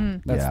 Yeah.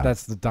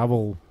 That's the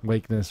double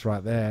weakness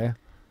right there.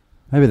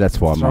 Maybe that's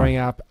why Throwing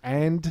up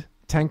and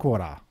tank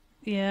water.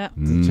 Yeah.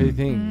 The two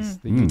things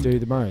that you do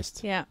the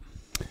most. Yeah.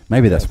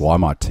 Maybe that's why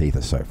my teeth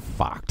are so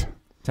fucked.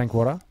 Tank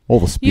water. All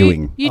the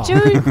spewing. You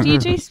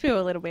do spew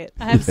a little bit.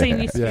 I have seen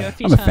you spew a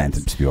few I'm times. a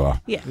phantom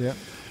spewer. Yeah.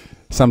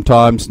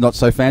 Sometimes not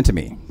so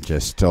phantomy,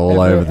 just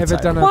all over the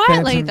table.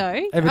 Quietly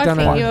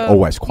though.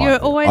 Always quiet. You're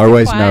always I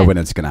always quiet. know when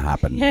it's going to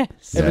happen.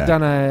 Yes. Ever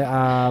done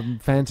a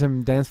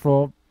phantom dance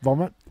floor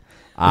vomit?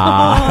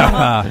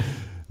 No,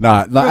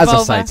 as I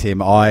say, Revolver.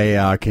 Tim,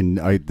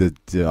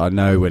 I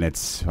know when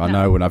it's. I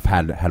know when I've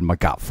had my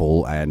gut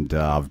full, and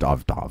I've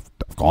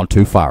gone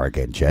too far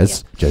again.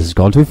 Jez has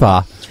gone too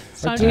far.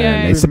 Time to go.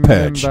 go. Needs to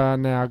purge.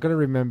 Now I've got to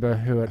remember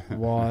who it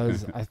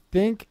was. I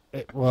think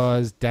it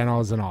was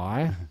Danos and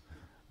I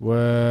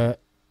were.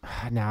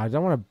 Now I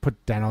don't want to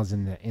put Danos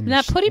in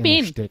the Put him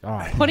in. Shtick. All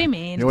right. Put him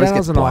in. He always Danos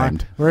gets and I,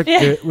 blamed.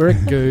 we're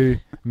at Goo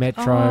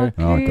Metro.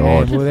 Oh, good.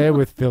 God. And we're there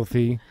with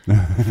Filthy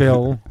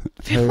Phil.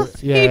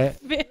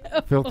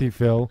 Filthy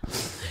Phil.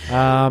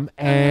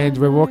 And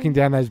we're walking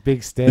down those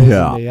big stairs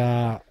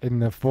in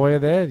the foyer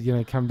there. You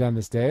know, come down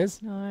the stairs.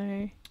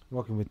 No.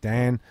 Walking with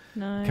Dan.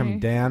 No. Coming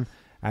down.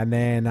 And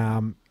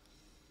then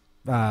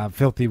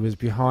Filthy was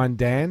behind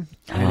Dan.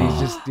 And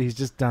he's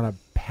just done a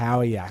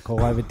power yak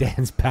all over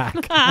Dan's back.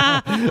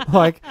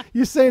 Like,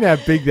 you've seen how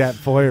big that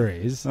foyer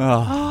is.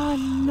 Oh,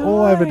 no.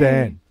 All over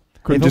Dan.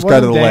 Couldn't If it just go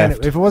to the wasn't Dan,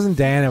 left. If it wasn't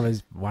Dan, it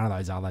was one of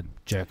those other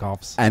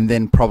jerk-offs. And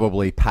then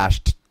probably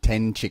pashed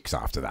 10 chicks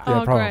after that.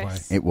 Yeah, Oh, probably.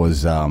 gross. It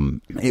was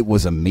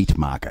a meat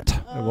market.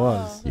 It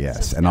was.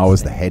 Yes, and I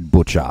was the head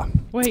butcher.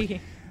 Were you?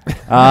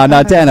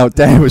 No,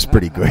 Dan was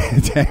pretty good.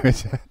 Dan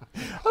was,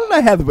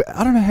 I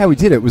don't know how we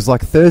did it. It was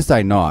like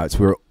Thursday nights.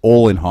 We were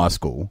all in high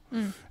school,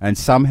 and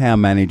somehow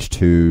managed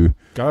to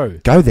Go.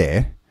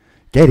 there,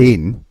 get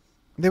in,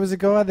 There was a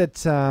guy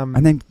that...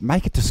 and then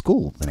make it to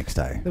school the next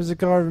day. there was a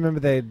guy, I remember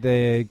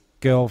the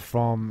girl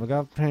from... The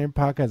girl from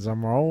Park had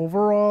some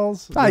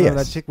overalls. Oh, Remember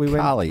yes. that chick?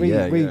 Carly,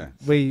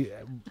 We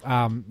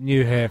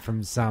knew her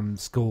from some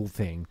school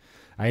thing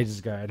ages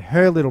ago. And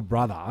her little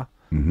brother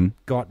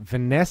got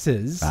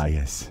Vanessa's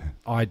Yes.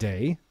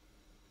 ID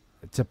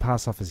to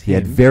pass off as He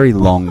him. had very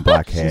long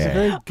black She's a hair.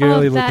 very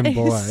girly-looking that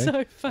boy. is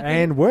so funny.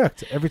 And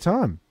worked every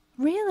time.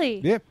 Really?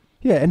 Yep.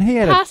 Yeah, and he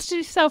had Passed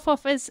himself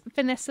off as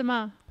Vanessa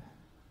Ma.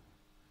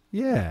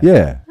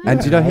 Yeah. and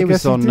do you know I he was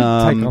guess on? did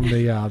take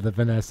on the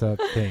Vanessa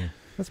thing.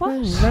 That's What?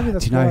 maybe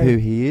that's Do you know why- who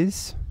he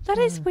is? That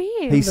is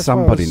weird. He's that's why I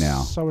somebody was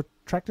now. So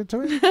attracted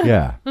to him.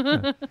 Yeah,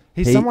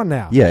 He's someone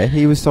now. Yeah,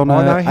 he was on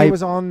Oh no, a he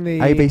was on the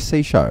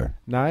ABC show.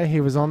 No, he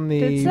was on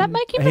the. Does that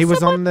make him He a was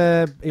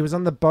someone? he was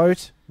on the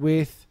boat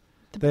with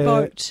The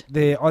boat.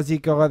 the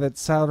Aussie guy that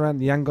sailed around,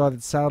 the young guy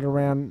that sailed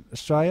around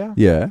Australia.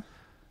 Yeah,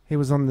 He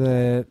was on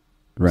the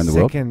around the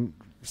world. second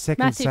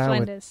Matthew sail with,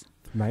 Flinders.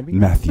 maybe.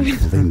 Matthew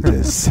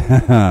Flinders.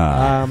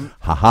 Um,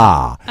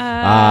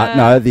 Ha.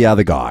 No, the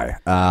other guy.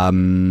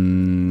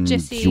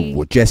 Jesse.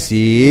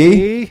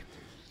 Jesse.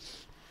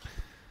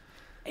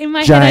 In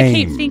my head, I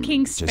keep Jane.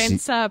 thinking Jesse.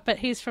 Spencer, but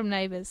he's from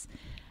Neighbours.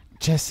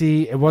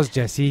 Jesse, it was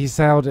Jesse. He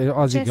sailed an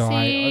Aussie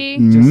guy.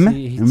 Jesse.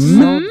 Jesse, he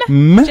sailed,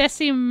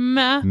 Jesse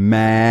Ma.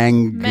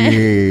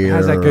 Mangy.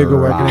 how's that Google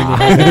working in your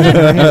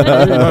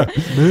head?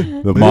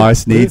 The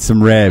mice need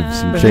some revs,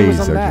 some But he was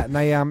cheese. on that, and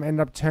they ended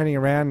up turning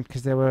around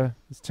because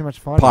it's too much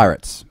fighting.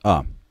 Pirates.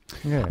 Oh.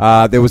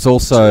 Yeah. There was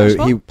also Too much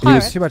what? he was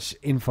Pirate? Too much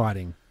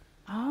infighting.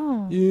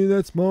 Oh. Yeah,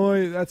 that's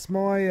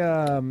my.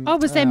 Oh,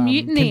 was there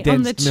mutiny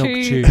on the condensed milk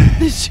two? tube.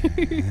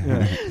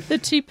 The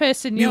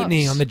two-person yacht.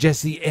 Mutiny on the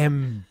Jesse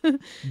M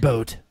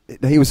boat.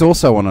 he was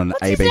also on an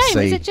What's his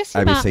name? Is it Jesse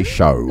ABC Martin?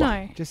 show.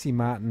 No. Jesse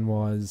Martin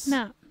was.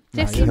 No. No,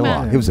 Jesse you're Killer.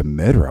 Martin. He was a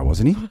murderer,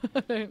 wasn't he? I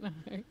don't know.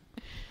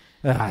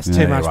 It's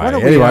too much. Why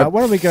don't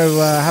Anyway. we go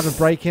have a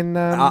break and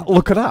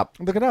Look it up.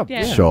 look it up?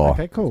 Yeah. Sure.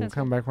 Okay, cool. Sounds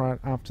Come back right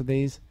after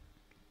these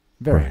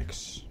very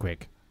Breaks.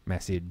 quick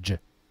message.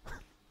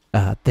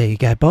 There you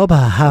go, Bob.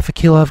 Half a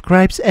kilo of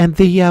grapes and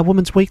the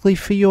Woman's Weekly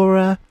for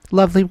your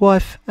lovely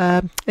wife,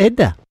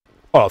 Edna.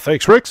 Oh,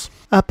 thanks, Rex.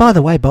 By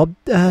the way, Bob,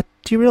 do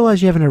you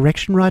realise you have an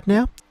erection right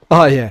now?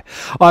 Oh, yeah.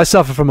 I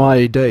suffer from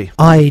IED.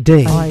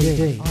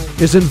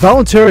 IED. Is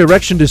involuntary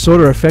erection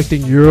disorder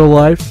affecting your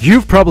life?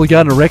 You've probably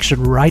got an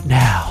erection right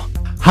now.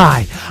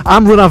 Hi,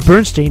 I'm Rudolph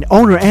Bernstein,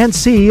 owner and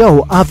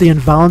CEO of the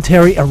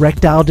Involuntary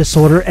Erectile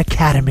Disorder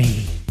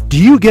Academy. Do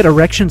you get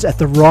erections at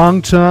the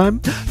wrong time?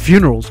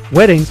 Funerals,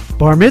 weddings,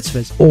 bar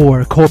mitzvahs,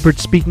 Or corporate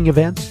speaking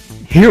events?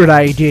 Here at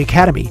IED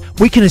Academy,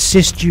 we can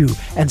assist you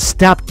and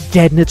stop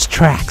dead in its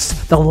tracks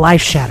the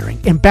life-shattering,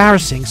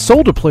 embarrassing,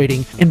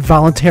 soul-depleting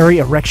involuntary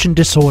erection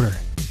disorder.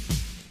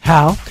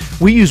 How?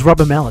 We use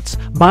rubber mallets,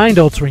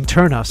 mind-altering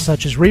turn-offs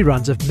such as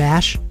reruns of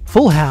MASH,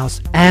 Full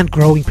House, and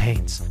Growing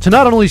Pains, to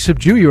not only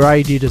subdue your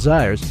IED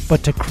desires,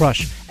 but to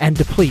crush and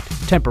deplete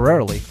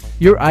temporarily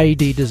your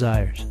IED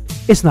desires.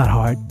 It's not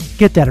hard.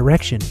 Get that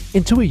erection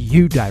into a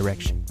U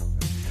direction.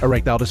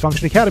 Erectile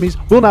Dysfunction Academies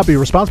will not be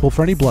responsible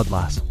for any blood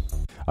loss.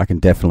 I can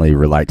definitely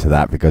relate to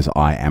that because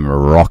I am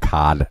rock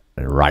hard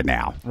right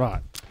now.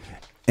 Right.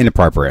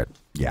 Inappropriate.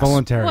 Yes.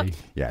 Voluntary. What?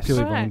 Yes.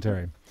 Purely Right.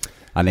 voluntary.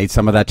 I need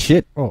some of that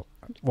shit. Oh,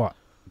 what?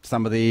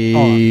 Some of the.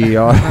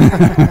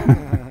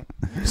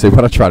 See,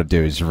 what I try to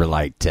do is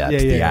relate to Yeah,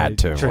 the yeah, ad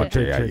to true, what.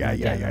 true, Yeah, true, yeah,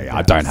 yeah, yeah. yeah.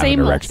 I don't have an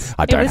Seamless. erection.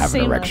 I It don't was have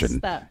an seamless, erection.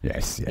 that.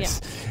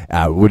 Yes.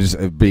 Would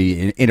it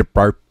be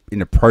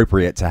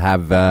inappropriate to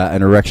have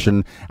an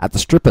erection at the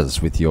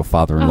strippers with your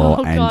father-in-law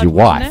Oh, and God, your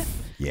wouldn't wife?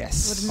 it?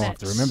 Yes. Wouldn't I'll have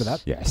to remember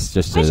that. Yes.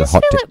 Just I a just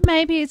hot feel tip. like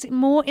maybe it's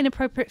more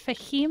inappropriate for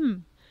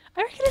him.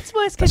 I reckon it's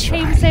worse because That's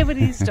he right. was there with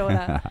his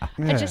daughter.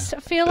 Yeah. I just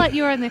feel like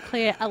you're in the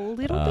clear a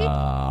little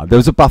bit. There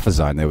was a buffer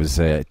zone. There was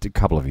a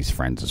couple of his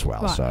friends as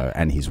well, Right.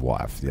 and his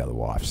wife, the other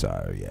wife.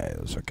 So yeah, it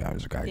was okay.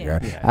 Yeah.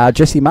 Yeah.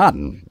 Jesse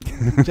Martin.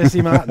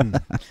 Jesse Martin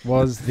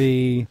was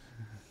the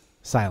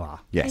sailor.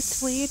 Yes.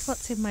 It's weird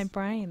what's in my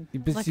brain.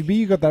 But Like,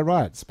 you got that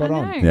right. Spot I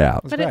on. know, Yeah.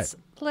 but great. it's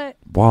like,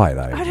 Why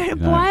though? I don't You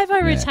know. know? Why have I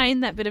Yeah.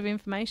 retained that bit of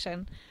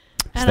information?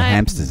 It's the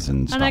hamsters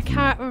and stuff. And I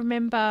can't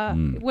remember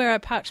where I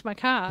parked my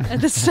car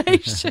at the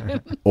station.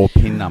 Or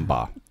pin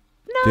number.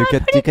 No, Do you I'm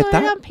get pretty good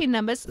that? on pin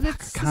numbers.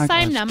 It's the Can't-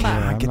 same number.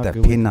 Yeah, I I'm get not the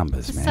good with pin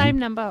numbers, It's the man. same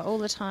number all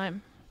the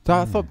time. So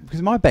I thought,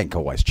 because my bank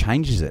always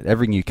changes it.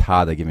 Every new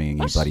car, they're giving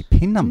you a bloody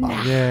pin number.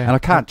 Yeah. And I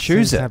can't That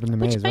choose seems it. to happen to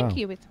me Which as bank well. are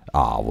you with?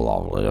 Oh,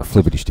 well,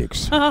 flippity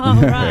sticks.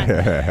 Oh, right.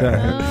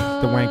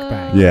 The wank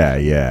bank. Yeah.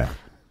 Yeah.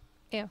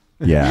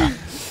 Yeah.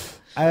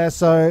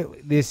 So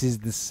this is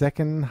the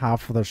second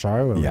half of the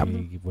show where, Yep.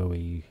 where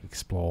we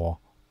explore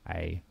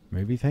a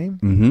movie theme.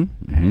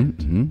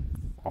 Mm-hmm.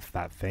 Off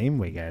that theme,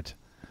 we get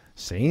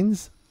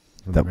scenes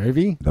from the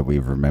movie. That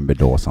we've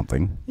remembered or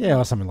something. Yeah,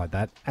 or something like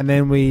that. And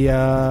then we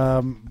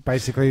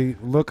basically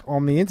look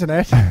on the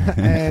internet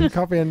and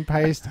copy and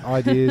paste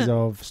ideas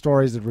of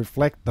stories that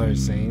reflect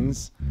those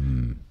scenes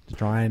to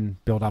try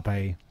and build up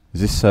a... Is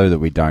this so that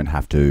we don't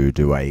have to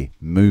do a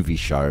movie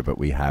show, but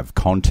we have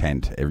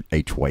content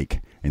each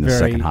week in the Very-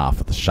 second half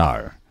of the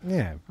show?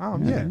 Yeah. Oh,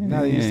 yeah.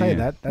 Now that you yeah, say yeah.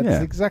 that, that's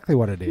Yeah. exactly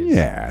what it is.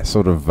 Yeah,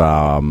 sort of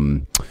art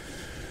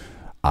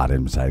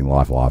imitating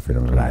life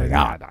imitating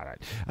art.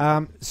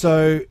 No.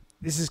 So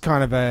this is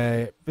kind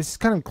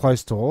of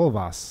close to all of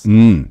us.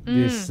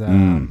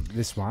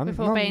 This one. We've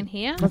all been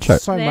here. Not Cho-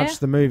 so There. much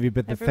the movie,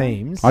 but the Everyone.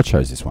 themes. I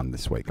chose this one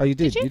this week. Oh, you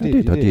did. Did you?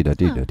 You I did.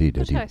 did.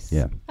 Good choice.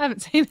 Yeah. I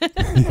haven't seen it.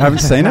 You haven't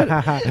seen it?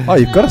 Oh,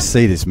 you've got to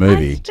see this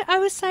movie. I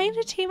was saying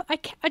to Tim,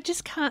 I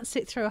just can't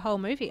sit through a whole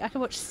movie. I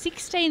can watch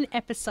 16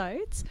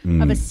 episodes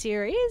of a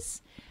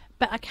series,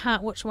 but I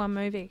can't watch one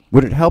movie.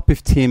 Would it help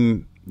if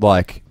Tim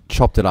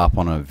chopped it up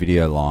on a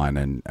video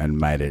line and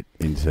made it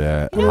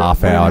into a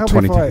half hour,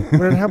 20?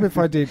 Would it help if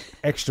I did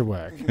extra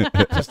work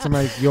just to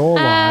make your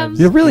lives?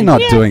 You're really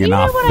not doing you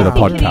know enough what for the I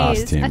think it podcast,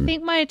 is? Tim. I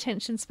think my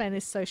attention span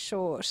is so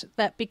short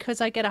that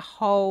because I get a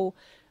whole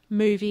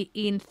movie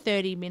in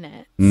 30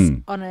 minutes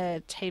on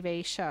a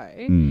TV show,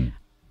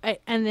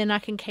 and then I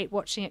can keep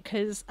watching it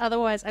because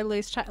otherwise I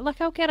lose track. Like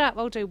I'll get up,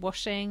 I'll do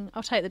washing,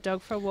 I'll take the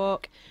dog for a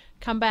walk,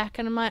 come back,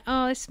 and I'm like,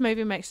 oh, this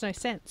movie makes no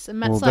sense. And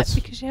Matt's Well, like, that's-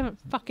 because you haven't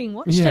fucking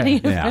watched any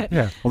of Yeah. it.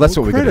 Yeah. Well, that's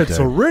what we're going to credits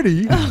do.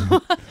 already.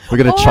 We're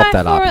going to Or chop I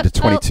that up fall-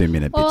 into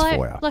 22-minute bits or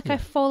for you. Like I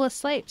fall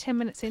asleep 10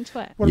 minutes into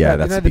it. What Yeah,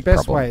 about, that's a the big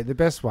best problem. way. The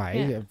best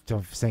way Yeah.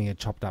 of seeing a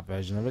chopped up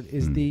version of it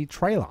is the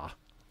trailer.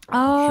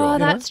 Oh, Sure.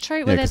 that's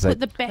true. Where Yeah, 'cause they put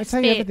the They best tell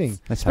you bits everything, They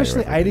tell you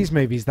especially everything. 80s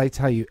movies. They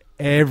tell you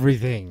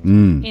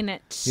everything. in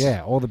it.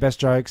 Yeah, all the best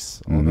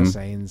jokes, all the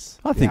scenes.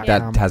 I think the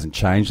that outcome. hasn't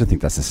changed. I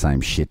think that's the same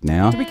shit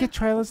now. Do we get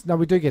trailers? No,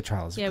 we do get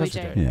trailers. Yeah, of we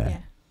course do. Yeah.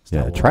 Star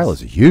Yeah, Wars.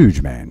 trailers are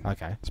huge, man.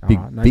 Okay, It's all big,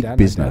 right, no big doubt, no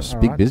business. doubt.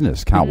 All Big right.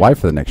 business. Can't wait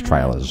for the next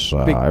trailers. Big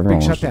Everyone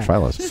wants shutdown. the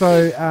trailers.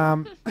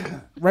 So,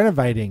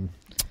 renovating.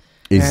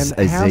 Is and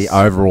the house-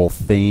 overall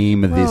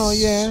theme of this Oh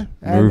yeah,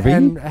 movie?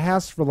 and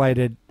house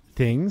related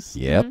things.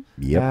 Yep.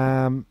 Yep.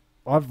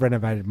 I've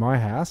renovated my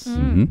house.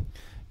 Mhm.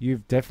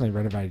 You've definitely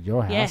renovated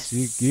your house.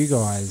 Yes. You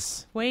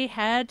guys. We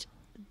had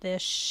the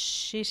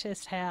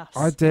shittest house.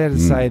 I dare to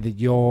say that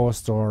your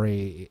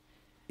story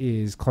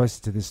is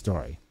closer to this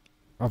story.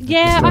 Of the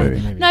Yeah, story I- of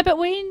the movie. no, but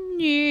we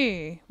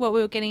knew what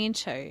we were getting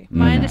into.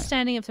 My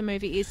understanding of the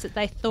movie is that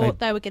they thought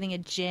they were getting a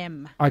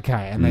gem.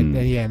 Okay, and then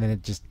and then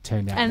it just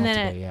turned out And not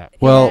then to be. it- Yeah.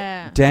 Well,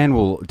 Yeah. Dan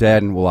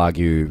will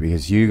argue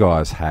because you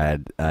guys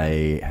had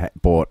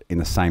bought in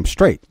the same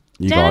street.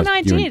 You Dan guys, and I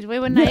you did. We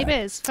were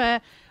neighbours for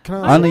Can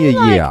I Only a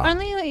year.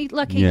 Only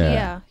like a Yeah.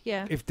 year.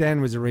 Yeah. If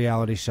Dan was a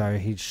reality show,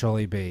 he'd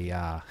surely be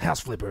House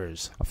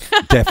Flippers.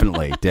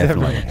 definitely.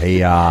 He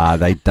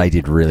they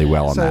did really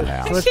well on that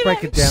house. So let's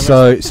break it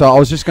down. So I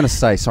was just going to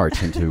say, sorry,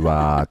 Tim,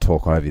 to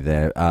talk over you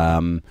there.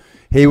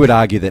 He would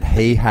argue that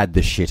he had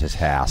the shittest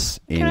house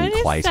in Can I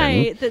just Clayton.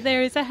 say that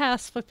there is a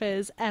House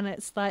Flippers and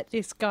it's like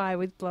this guy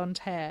with blonde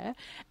hair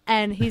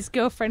and his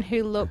girlfriend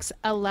who looks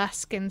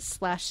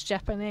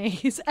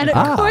Alaskan/Japanese and it could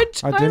I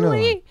do know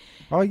totally... that.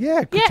 Oh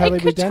yeah, could Yeah, totally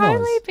it could be Dano's.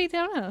 totally be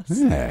Dennis.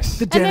 Yes.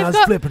 The And they've Dano's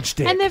got- flipping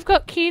stick. And they've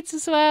got kids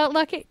as well.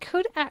 Like it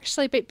could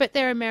actually be, but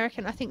they're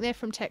American. I think they're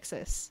from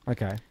Texas.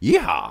 Okay.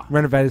 Yeah.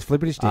 Renovators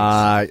flippity sticks.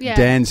 Yeah.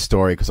 Dan's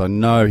story, because I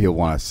know he'll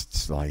want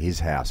us, like his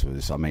house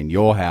was, I mean,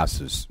 your house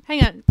was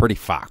Hang on. pretty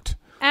fucked.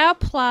 Our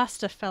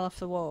plaster fell off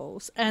the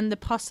walls and the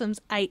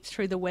possums ate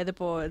through the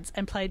weatherboards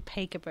and played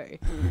peekaboo.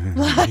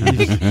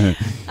 Like,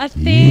 I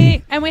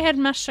think, and we had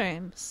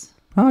mushrooms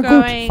Oh,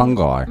 growing good.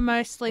 Fungi.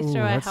 mostly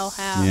through our whole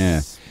house.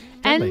 Yeah.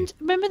 deadly. And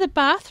remember the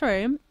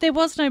bathroom? There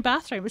was no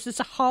bathroom. It was just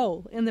a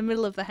hole in the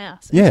middle of the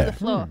house. Yeah. Into the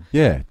floor.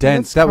 Yeah,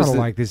 Dan. That's That was kinda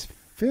the, like this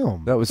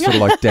film. that was sort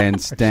of like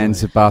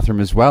Dan's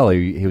bathroom as well.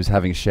 He was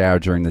having a shower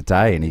during the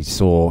day and he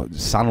saw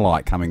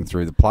sunlight coming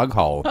through the plug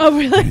hole. Oh,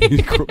 really?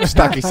 He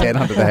stuck his head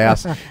under the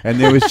house and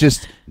there was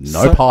just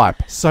no pipe.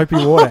 Soapy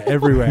water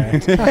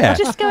everywhere. Yeah.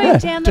 Just going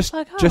down the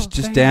plug hole.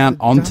 Just down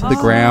onto the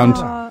ground.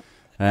 Oh,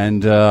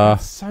 And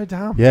So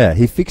dumb. yeah,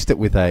 he fixed it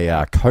with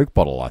a Coke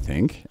bottle, I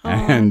think.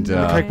 And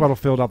The Coke bottle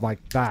filled up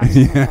like that.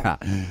 yeah,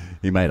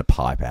 he made a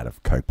pipe out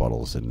of Coke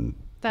bottles and.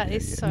 that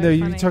is so No, funny.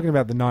 you're talking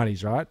about the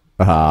 90s, right?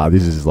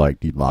 This is like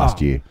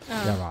last year.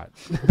 Yeah, right.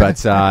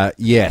 But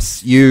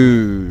yes,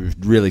 you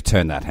really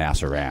turned that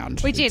house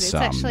around. We did. It's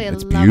actually a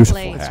it's lovely,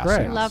 beautiful house.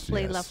 great.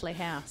 lovely, yes. lovely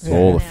house.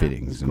 All the Yeah.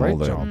 fittings and Great all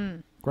the.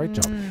 job. Great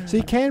job. So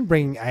you can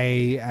bring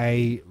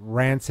a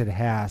rancid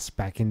house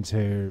back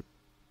into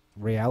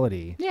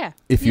reality. Yeah.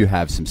 If you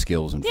have some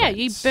skills and Yeah,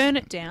 you friends. burn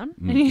it down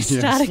and you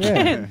start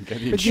again. Get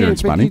the But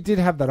insurance you money. did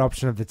have that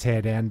option of the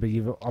tear down, but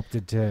you've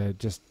opted to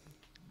just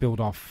build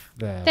off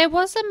the... There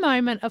was a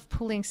moment of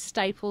pulling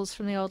staples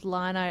from the old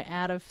lino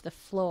out of the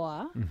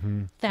floor,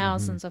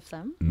 thousands of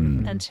them,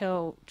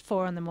 until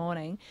 4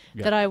 a.m,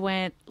 that I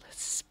went,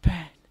 let's burn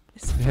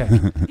this. Yeah.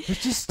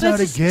 Let's just start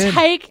Let's again. just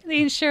take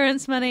the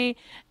insurance money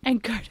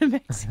and go to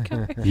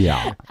Mexico.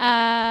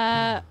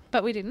 Yeah.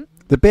 But we didn't.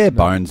 The bare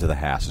bones of the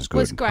house is good.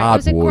 Was great. It Hard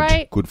was a wood,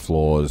 great- good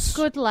floors.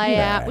 Good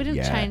layout. Yeah, We didn't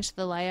yeah. change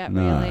the layout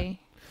No.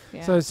 really.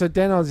 Yeah. So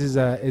Danos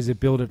is a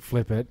build it,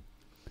 flip it.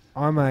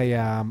 I'm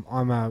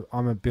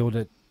a build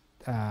it,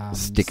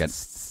 Stick it.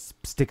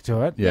 stick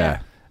to it. Yeah.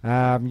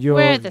 You're,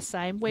 we're the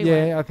same.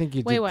 I think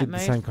you we did won't the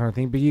move. same kind of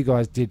thing, but you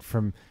guys did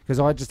because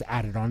I just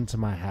added on to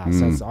my house.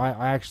 That's, I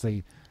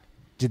actually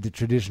did the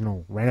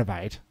traditional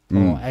renovate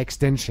or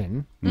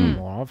extension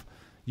more of.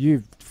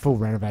 You full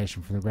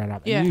renovation from the ground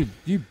up. Yeah. And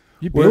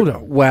you build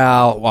it.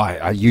 Well,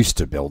 I used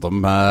to build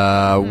them.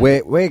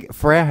 We're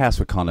for our house,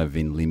 we're kind of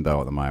in limbo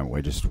at the moment.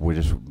 We're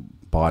just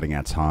biding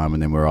our time,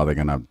 and then we're either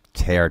going to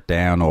tear it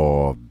down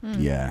or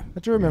yeah. I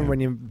do remember when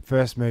you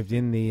first moved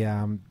in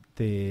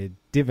the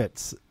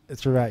divots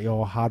throughout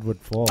your hardwood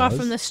floors. Oh,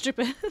 from the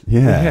stripper.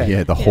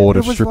 Yeah, the horde It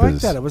of was strippers.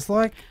 like that. It was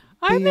like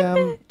I the,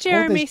 remember all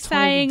Jeremy these tiny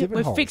saying, divot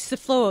 "We've holes." fixed the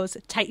floors.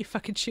 Take your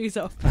fucking shoes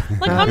off."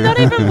 Like I'm not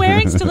even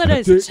wearing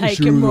stilettos. Take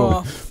them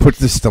off. Put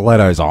the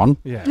stilettos on,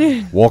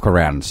 Yeah. walk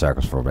around in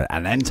circles for a bit,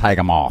 and then take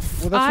them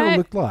off. Well, that's what I- it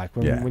looked like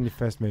Yeah. when you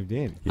first moved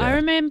in. Yeah. I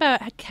remember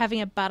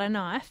having a butter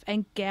knife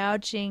and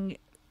gouging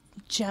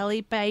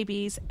jelly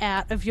babies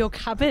out of your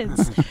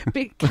cupboards.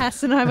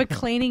 Cass and I were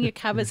cleaning your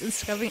cupboards and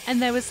scrubbing,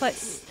 and there was like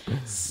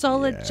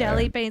solid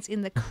jelly beans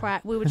in the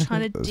crack. We were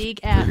trying to dig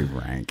out. Pretty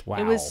rank. Wow.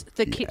 It was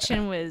the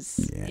kitchen was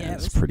it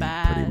it's was pretty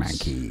bad.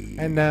 manky.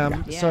 And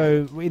Yeah.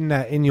 so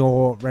in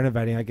your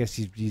renovating, I guess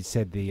you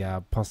said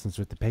the possums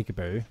with the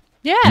peekaboo.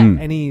 Yeah.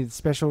 Any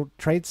special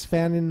traits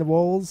found in the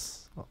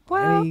walls?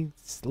 Well- Any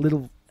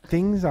little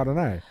things? I don't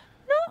know.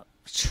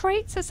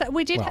 Treats as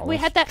we did. Well, We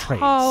had that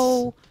treats.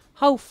 whole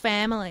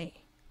family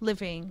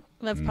living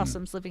of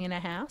possums living in a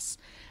house,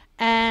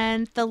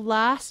 and the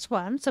last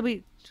one. So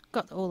we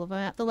got all of them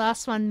out. The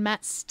last one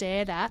Matt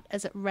stared at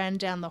as it ran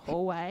down the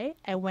hallway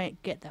and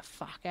went, "Get the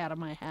fuck out of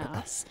my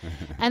house!"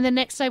 And the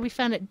next day we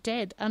found it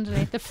dead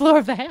underneath the floor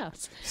of the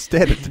house.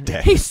 Stared at the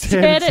death. He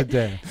Stared stared it to at.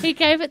 death. He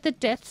gave it the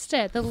death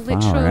stare, the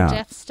literal out.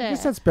 death I stare.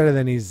 guess that's better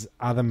than his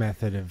other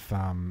method of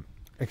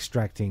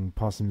extracting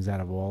possums out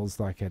of walls,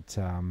 like at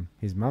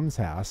his mum's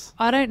house.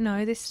 I don't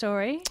know this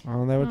story.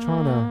 Oh, they were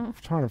trying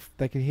to.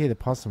 They could hear the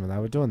possum, and they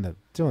were doing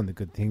the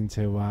good thing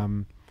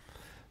to.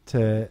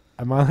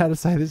 Am I allowed to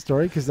say this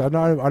story? Because I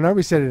know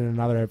we said it in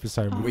another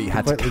episode. We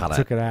had to completely cut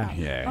took it. it out.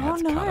 Yeah. Oh had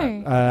to cut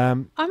it.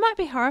 no! I might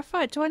be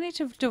horrified. Do I need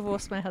to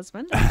divorce my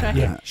husband?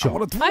 Yeah,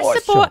 sure. I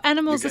support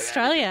Animals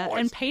Australia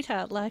and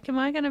Peter. Like, am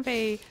I going to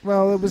be?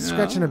 Well, it was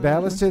scratching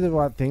about. Let's do the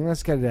right thing.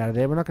 Let's get it out of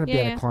there. We're not going to be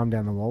able Yeah. to climb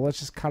down the wall. Let's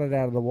just cut it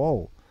out of the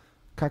wall.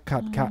 Cut,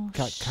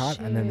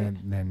 and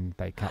then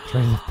they cut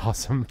through the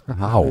possum.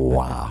 Oh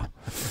wow!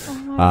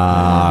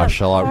 God,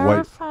 Shall I wait?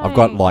 horrifying. I've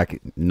got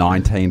like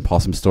 19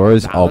 possum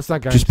stories. Nah, let's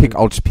not go into-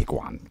 I'll just pick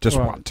one. Just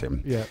All right. one,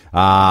 Tim.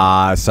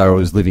 Yeah. So I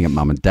was living at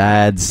Mum and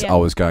Dad's. Yeah. I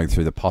was going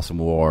through the possum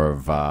war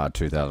of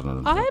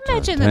 2000. I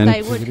imagine that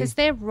they would because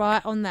they're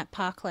right on that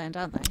parkland,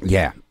 aren't they?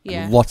 Yeah.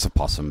 Yeah. Lots of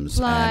possums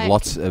Like- and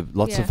lots of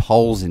yeah.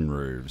 holes in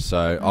roofs.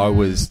 So I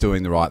was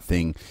doing the right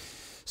thing.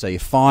 So you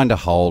find a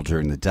hole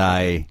during the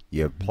day,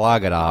 you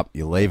plug it up,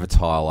 you leave a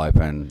tile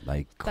open,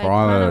 they climb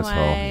run over the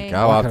tile, away. you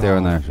go Block up it there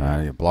and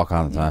off, you block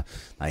on the tile,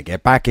 they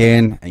get back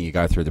in and you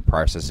go through the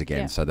process again.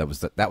 Yeah. So that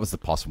was the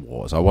possum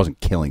wars. I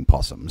wasn't killing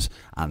possums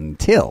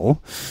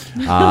until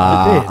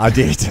I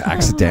did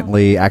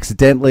accidentally.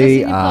 So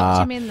you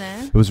locked him in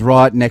there. It was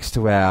right next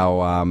to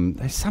our.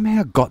 They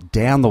somehow got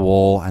down the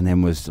wall and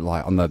then was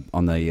like on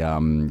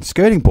the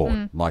skirting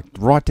board, like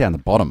right down the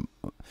bottom,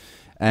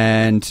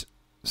 and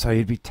so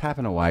you'd be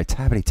tapping away,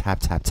 tappity tap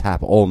tap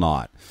tap all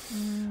night.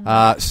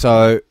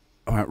 So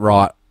I went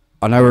right.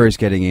 I know where he's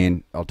getting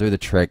in. I'll do the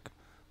trick,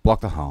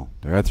 block the hole,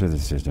 go through the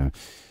system.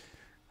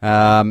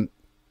 And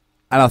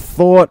I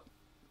thought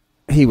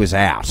he was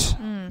out,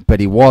 but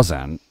he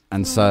wasn't.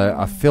 And so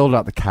I filled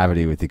up the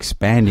cavity with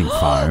expanding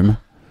foam.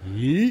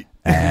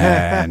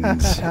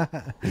 And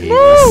he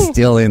was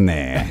still in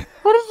there.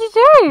 What did you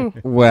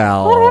do?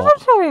 Well, What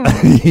happened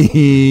to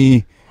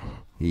him?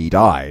 he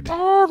died.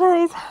 Oh, that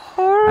is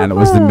horrible. And it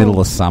was the middle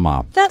of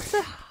summer. That's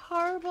a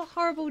horrible,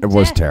 horrible It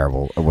was death.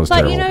 terrible. It was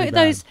Like, terrible. you know,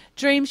 those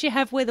dreams you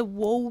have where the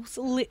walls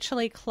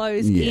literally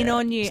close in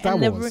on you Star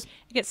and the Wars.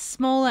 it gets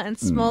smaller and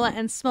smaller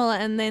and smaller,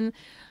 and then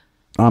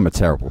I'm a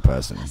terrible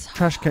person.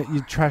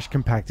 You trash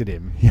compacted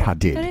him. Yeah, I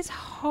did. that is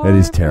horrible. It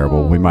is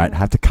terrible. We might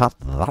have to cut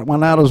that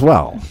one out as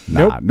well.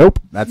 Nope.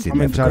 That's it.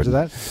 I'm in charge of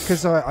that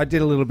because I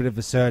did a little bit of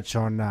a search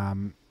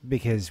on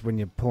because when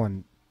you're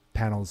pulling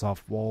panels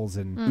off walls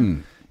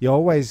and you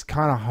always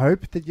kind of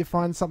hope that you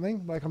find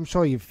something. Like I'm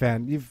sure you've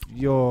found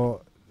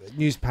your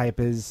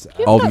newspapers.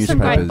 You've Old got some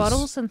great newspapers,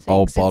 bottles and things.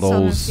 old in some of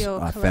bottles. your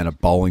I found a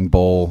collect- bowling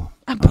ball.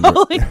 a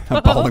bowling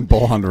A bowling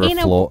ball under a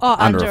floor.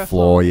 under a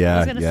floor. Yeah, I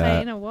was going to yeah.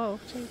 say in a wall.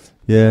 Jeez.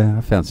 Yeah,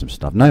 I found some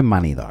stuff. No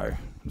money though, Okay,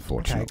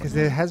 unfortunately. because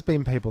there has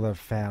been people that have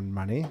found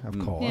money, of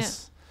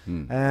course.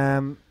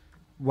 One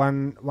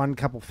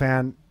couple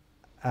found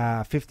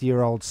a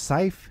 50-year-old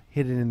safe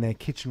hidden in their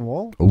kitchen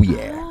wall, Oh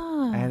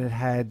yeah. and it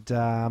had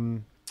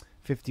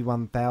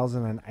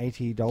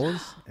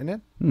 $51,080 in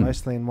it,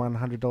 mostly in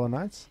 $100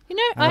 notes. You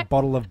know, And a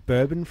bottle of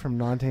bourbon from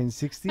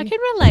 1960. I can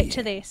relate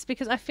to this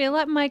because I feel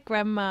like my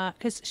grandma,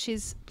 because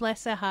she's,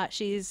 bless her heart,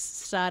 she's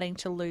starting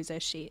to lose her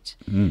shit.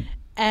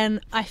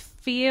 And I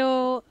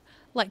feel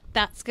like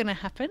that's going to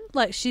happen.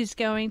 Like she's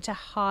going to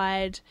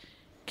hide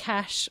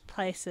cash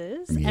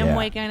places and Yeah.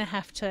 we're going to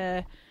have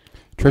to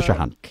Treasure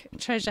hunt.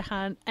 Treasure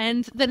hunt.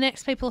 And the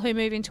next people who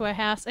move into a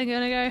house are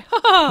going to go,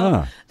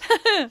 oh,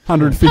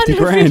 150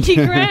 grand.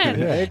 150 grand.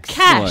 Yeah,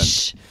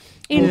 cash.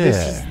 In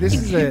Yeah. This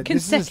is a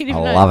consecutive I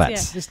notes. love it.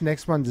 Yeah. This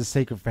next one's a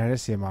secret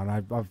fantasy of mine.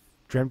 I've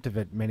dreamt of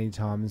it many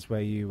times where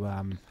you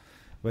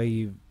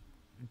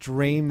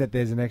dream that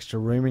there's an extra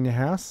room in your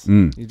house.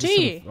 You just Do sort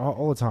you? of-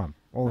 all the time.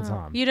 All the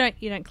time. You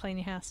don't clean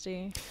your house, do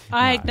you?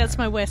 That's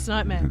my worst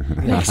nightmare.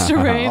 An extra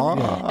room,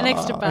 an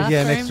extra bathroom.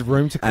 Yeah, an extra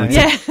room to clean. And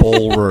it's a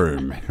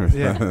ballroom.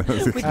 Yeah.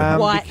 with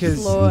white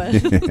because-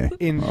 floors.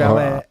 In Bel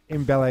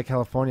Air,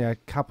 California, a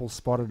couple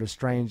spotted a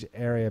strange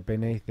area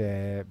beneath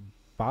their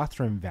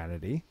bathroom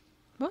vanity,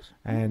 What?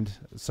 and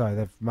so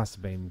they must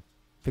have been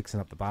fixing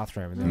up the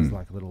bathroom, and there was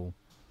like a little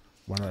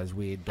one of those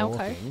weird door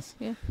Okay. things.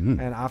 Yeah.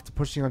 And after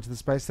pushing onto the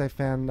space, they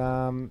found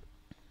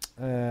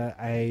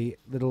a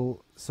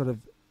little sort of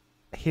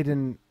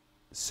hidden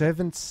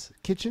servant's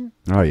kitchen.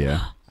 Oh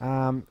yeah.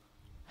 How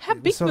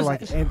It big was sort was of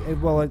like it?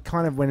 it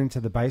kind of went into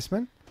the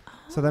basement,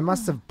 so they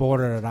must have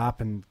boarded it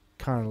up and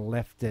kind of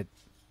left it.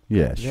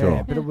 Yeah, sure.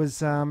 Yeah, but it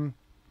was it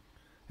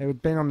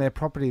had been on their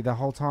property the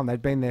whole time.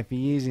 They'd been there for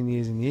years and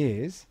years and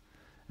years,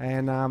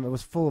 and it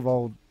was full of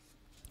old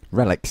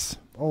Relics.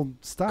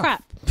 stuff.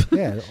 Crap.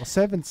 Yeah,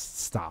 servants'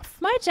 stuff.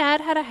 My dad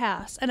had a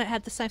house and it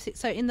had the same thing.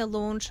 So in the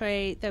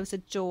laundry, there was a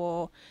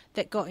door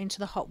that got into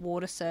the hot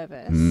water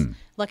service.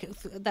 Like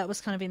that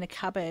was kind of in a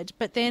cupboard.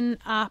 But then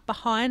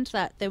behind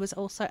that, there was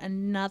also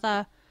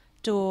another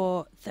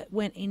door that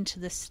went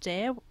into the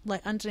stair,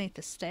 like underneath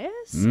the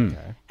stairs.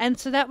 Okay. And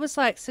so that was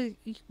like, so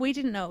we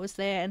didn't know it was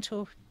there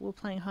until we were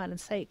playing hide and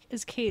seek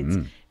as kids.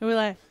 And we were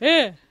like,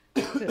 yeah.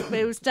 But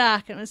it was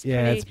dark and it was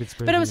Yeah, pretty. it's a bit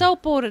spooky. But it was all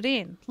boarded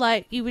in.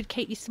 Like you would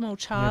keep your small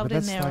child in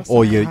that's there. like Or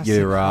Or something. you- classic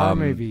you're, horror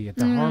movie,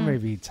 the horror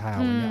movie tale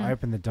when Hmm. you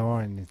open the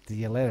door and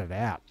you let it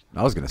out.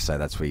 I was going to say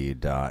that's where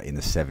you'd in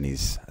the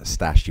 70s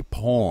stash your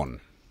porn.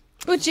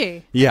 Would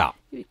you? Yeah.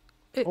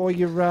 Or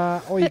your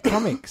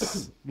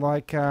comics.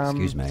 Like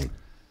Excuse me.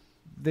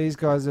 these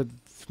guys had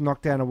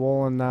knocked down a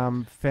wall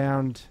and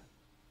found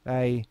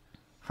a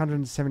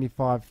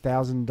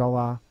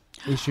 $175,000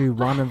 issue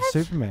 1 of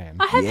Superman.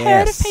 I have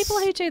heard of Yes. people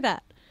who do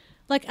that.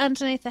 Like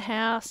underneath the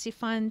house, you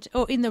find,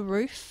 or in the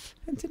roof,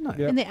 Didn't I?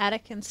 Yeah. in the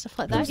attic and stuff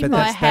like that. But You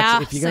buy a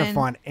house if you're going to and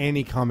find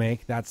any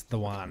comic, that's the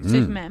one.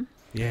 Superman.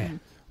 Yeah.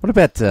 What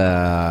about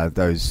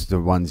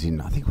the ones in,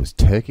 I think it was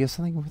Turkey or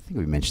something? I think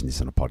we mentioned this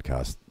on a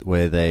podcast,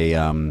 where they,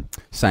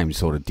 same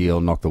sort of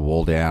deal, knocked the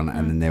wall down,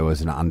 and then there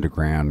was an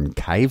underground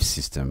cave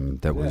system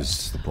that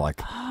was like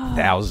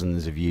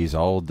thousands of years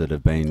old that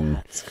have been,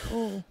 That's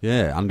cool.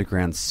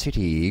 underground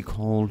city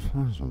called,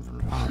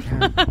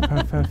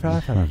 That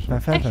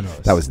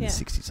that was in Yeah. the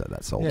 60s, so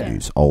that's old Yeah.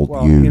 news. Old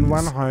Well, news. in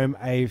one home,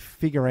 a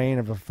figurine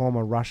of a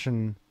former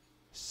Russian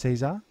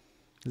Caesar.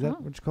 Is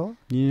that what you call it?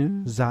 Yeah.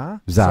 Tsar?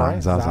 Zar.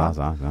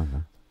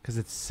 Because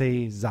it's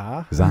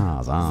Caesar.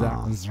 Zar.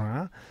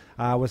 Tsar,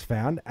 was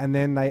found, and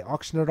then they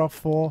auctioned it off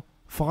for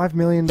 $5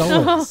 million. Hey,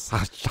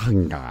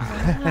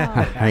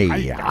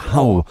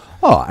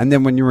 and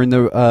then when you were in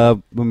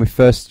the when we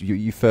first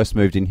you first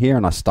moved in here,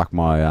 and I stuck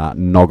my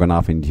noggin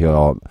up into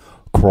your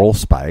crawl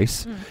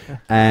space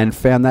and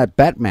found that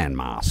Batman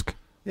mask.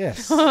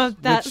 Yes.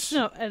 That's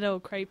not at all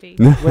creepy.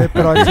 But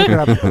I took it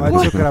up. I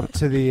took it up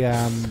to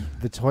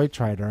the toy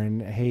trader,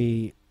 and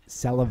he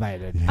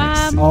salivated.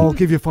 Yes. I'll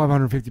give you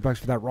 $550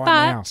 for that right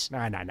now.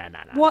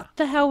 But No. what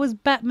the hell was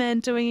Batman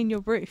doing in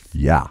your roof?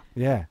 Yeah.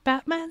 Yeah.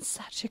 Batman's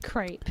such a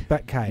creep.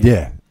 Batcave.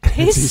 Yeah.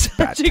 He's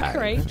Bat such a cave.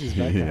 creep.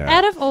 Yeah.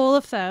 Out of all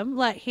of them,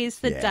 like, he's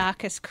the Yeah.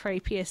 darkest,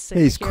 creepiest superhero.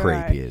 He's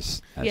creepy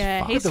as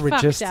Yeah, fuck. he's The fucked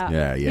richest. up.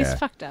 Yeah, yeah. He's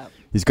fucked up.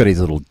 He's got his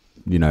little,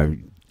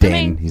 den,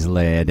 mean- his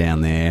lair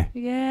down there.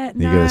 Yeah, And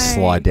you got to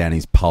slide down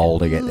his pole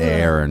to get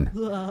there, and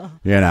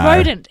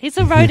Rodent. He's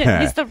a rodent.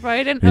 Yeah. He's the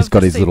rodent He's of got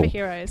the his little,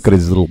 superheroes. got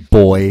his little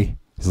boy,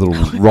 his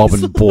little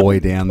Robin boy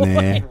down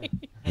there.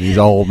 And his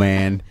old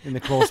man. In the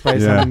crawl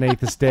space Yeah.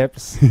 underneath the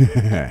steps.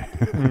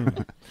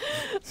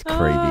 It's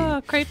creepy.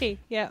 Oh, creepy.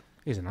 Yeah.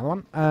 Here's another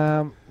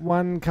one.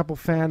 One couple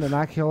found an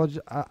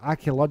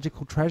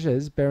archaeological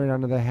treasures buried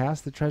under their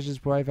house. The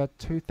treasures were over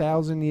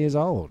 2,000 years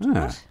old.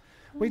 Ah.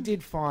 We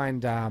did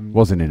find...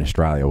 Wasn't in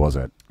Australia, was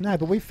it? no,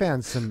 but we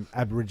found some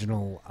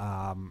Aboriginal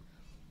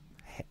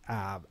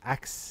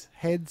axe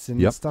heads and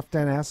Yep. stuff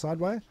down our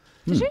sideway.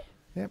 Did you?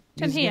 Yep.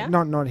 Down here?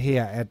 Not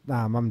here at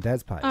Mum and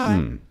Dad's place. Oh.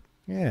 Hmm.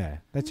 Yeah,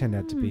 they turned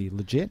out to be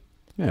legit.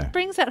 Yeah.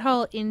 Brings that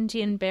whole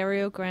Indian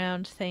burial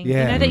ground thing.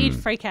 Yeah. You know that you'd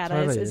freak out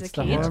as a It's the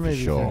kid. horror for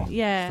movie sure. thing.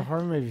 Yeah. It's the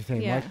horror movie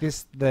thing. Yeah. Like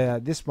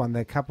this one,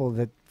 the couple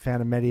that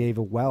found a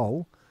medieval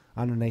well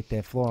underneath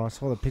their floor. I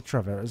saw the picture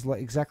of it. It was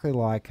exactly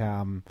like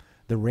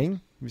The Ring.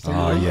 Have you seen The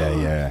Oh, Ring?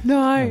 yeah.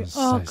 No. It was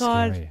Oh, so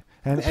God. scary.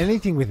 And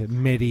anything with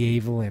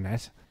medieval in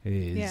it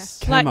is... Yeah.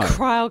 Camo. Like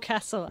Cryle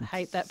Castle. I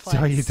hate that place.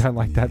 So you don't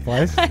like that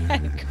place?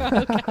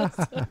 Cryle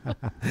Castle.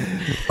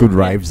 Good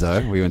raves,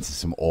 though. We went to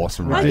some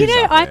awesome Oh, raves. you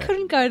know, up I there.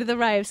 couldn't go to the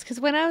raves because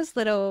when I was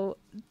little,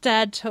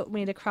 Dad took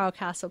me to Cryle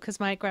Castle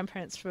because my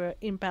grandparents were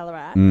in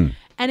Ballarat. Mm.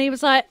 And he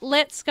was like,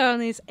 let's go on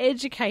this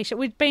education.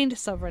 We'd been to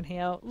Sovereign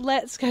Hill.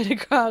 Let's go to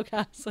Cryle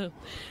Castle.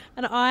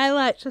 And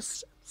I,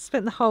 just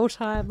spent the whole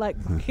time,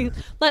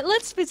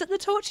 let's visit the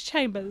torture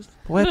chambers.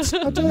 Let's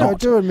I not.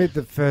 do admit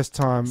the first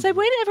time... So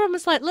when everyone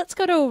was like, let's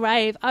go to a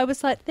rave, I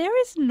was like, there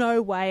is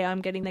no way I'm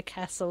getting the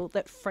castle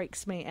that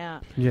freaks me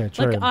out. Yeah,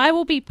 true. Like, I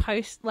will be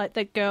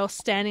the girl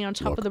standing on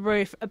top of the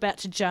roof about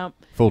to jump.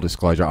 Full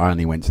disclosure, I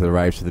only went to the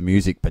raves for the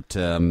music, but,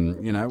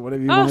 whatever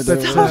you Oh, want to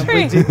do. stop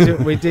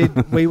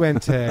it. we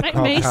went to Make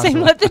Cryle me Castle. seem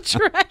like the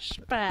trash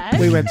bag.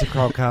 We went to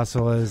Cryle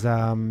Castle as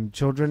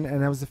children,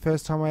 and that was the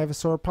first time I ever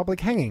saw a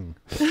public hanging.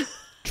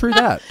 True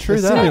that. True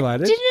It's that.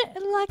 simulated. Didn't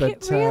it, But,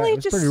 it really it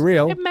was just... pretty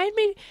real. It made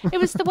me... It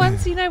was the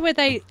ones, where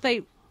they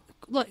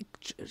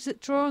is it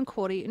draw and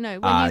quarter? No,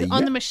 when you're on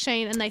yeah. the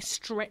machine and they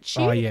stretch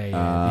you. Oh,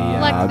 yeah.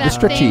 Like the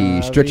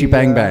that stretchy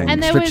bang bang,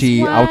 And there was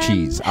stretchy one-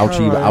 ouchies,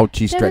 ouchie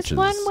There stretches.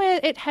 was one where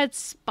it had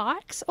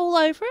spikes all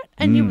over it,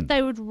 and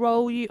they would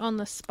roll you on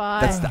the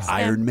spikes. That's the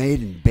and- Iron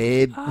Maiden,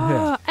 babe.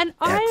 Oh, and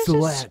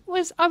Excellent.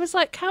 I was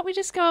like, can't we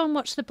just go and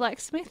watch the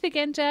blacksmith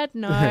again, Dad?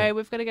 No,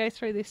 we've got to go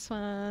through this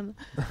one.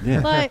 Yeah.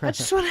 Like, I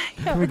just want to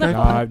hang out with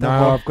No, them.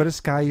 I've got to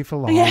scar you for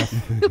life. Yeah.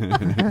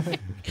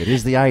 It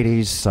is the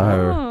 80s, so...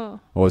 Oh.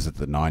 Or was it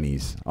the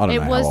 90s? I don't It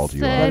know how was old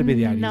you the- are. That'd be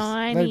the 80s.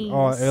 90s.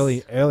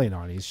 Oh, early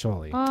 90s,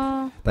 surely.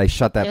 Oh, They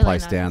shut that Early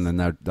place 90s. down, and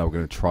they were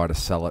going to try to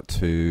sell it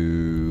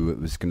to...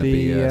 It was going to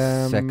be The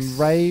a sex...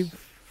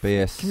 rave.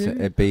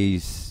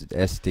 BS,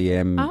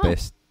 SDM, Oh.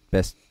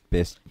 best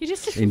you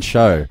just in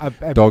show.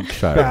 Dog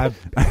show.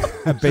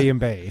 A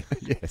B&B.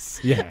 Yes.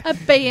 Yeah. a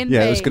B&B.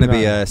 Yeah, it was going to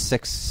be Right. a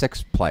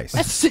sex place.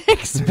 a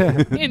six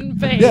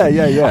B&B. Yeah.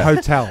 A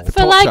hotel. For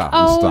torture and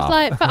old,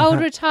 stuff. for old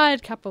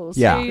retired couples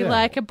Yeah. who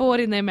Yeah. are bored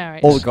in their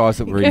marriage. All the guys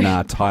that were in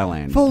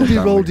Thailand. Foldy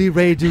apparently. roldy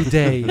radio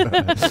day.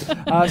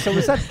 So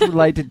was that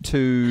related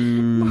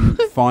to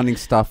finding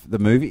stuff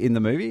in the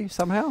movie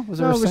somehow? Was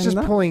there No, a it was scene just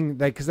in that? pulling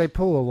because they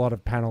pull a lot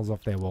of panels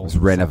off their walls. It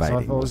was renovating,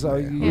 I thought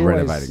wasn't it? you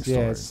Renovating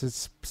yeah, story.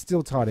 it's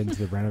still tied into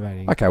the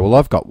renovating. Okay, well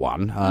I've got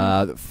one.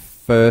 The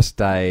first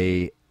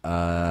day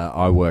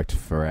I worked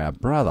for our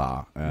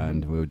brother,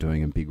 and we were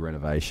doing a big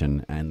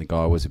renovation, and the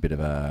guy was a bit of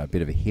a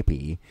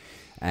hippie,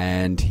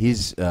 and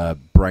his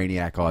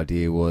brainiac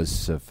idea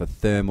was for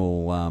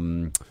thermal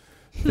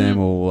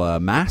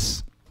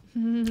mass,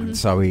 and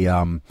so he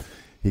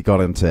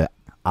got into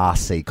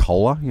RC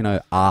cola. You know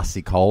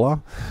RC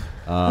cola.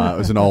 It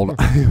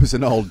was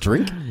an old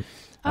drink.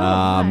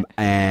 Right.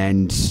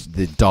 And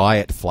the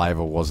diet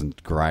flavour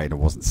wasn't great. It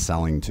wasn't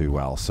selling too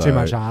well. So Too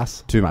much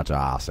ass. Too much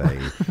ass,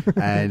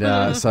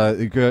 And so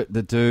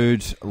the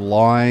dude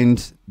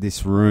lined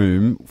this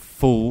room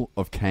full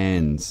of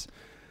cans.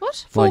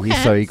 What? Full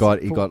cans? So he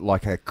got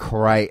like a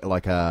crate,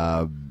 like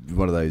a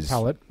one of those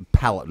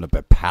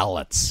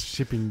pallets.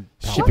 Shipping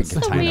Shipping What's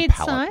the container weird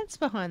pallet. science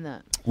behind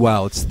that?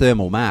 Well, it's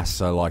thermal mass,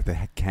 so like the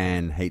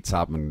can heats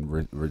up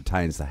and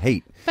retains the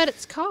heat. But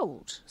it's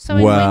cold, so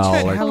in Well, winter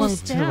it like- How long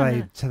cools till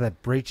down.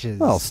 that breaches?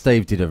 Well,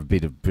 Steve did a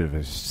bit of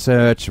a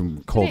search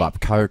and called he? up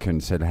Coke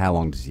and said, "How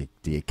long do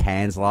your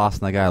cans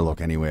last?" And they go,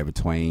 "Look, anywhere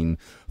between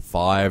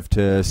 5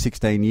 to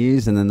 16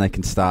 years, and then they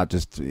can start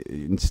just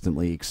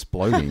instantly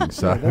exploding."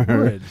 So, that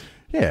would.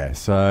 yeah.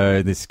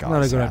 So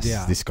Not a good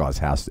idea. this guy's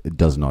house, it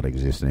does not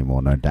exist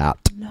anymore, no doubt.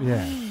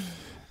 Yeah.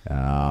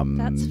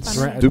 That's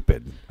funny.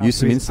 Stupid. Up Use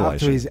some to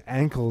insulation. his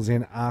ankles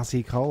in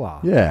RC cola.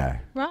 Yeah,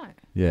 Right.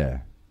 yeah.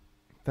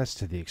 That's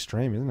to the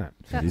extreme, isn't it?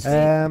 That's,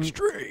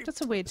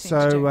 that's a weird thing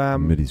to do.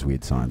 So, it is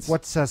weird science.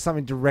 what's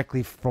something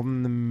directly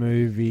from the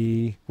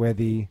movie where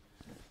the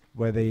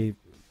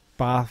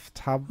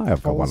bathtub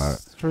I've got one.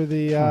 falls through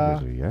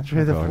the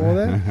Through the floor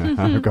there?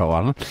 I've got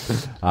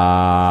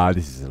one.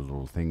 This is a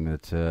little thing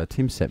that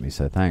Tim sent me,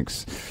 so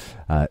thanks.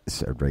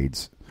 So it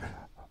reads,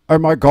 "Oh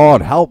my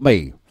God, help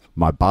me!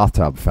 My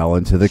bathtub fell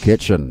into the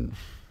kitchen.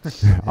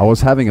 I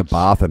was having a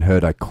bath and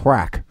heard a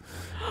crack,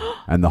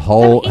 and the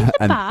whole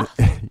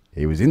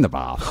he was in the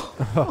bath,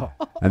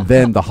 and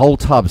then the whole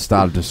tub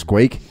started to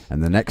squeak,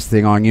 and the next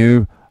thing I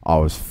knew, I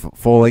was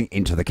falling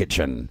into the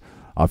kitchen.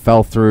 I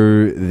fell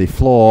through the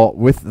floor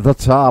with the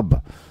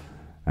tub,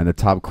 and the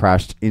tub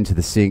crashed into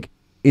the sink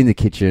in the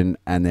kitchen,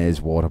 and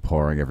there's water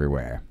pouring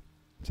everywhere."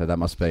 So that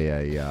must be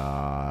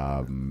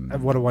a...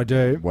 What do I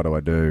do? What do I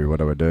do? What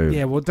do I do?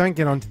 Yeah, well, don't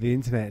get onto the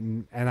internet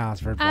and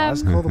ask for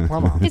advice. Call the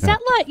plumber. Is that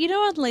like, you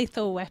know, on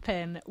Lethal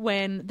Weapon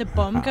when the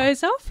bomb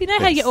goes off? You know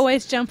how you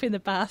always jump in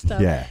the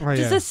bathtub? Yeah. Oh,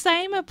 Does the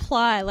same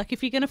apply? Like,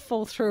 if you're going to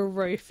fall through a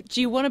roof,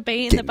 do you want to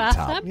be in the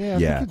bathtub? Yeah,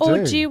 Yeah. I think Or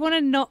you do you want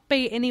to not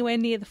be anywhere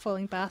near the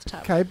falling bathtub?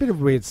 Okay, a bit of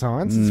weird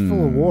science. It's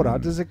full of water.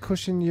 Does it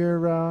cushion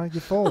your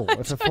fall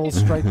if it falls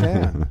straight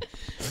down?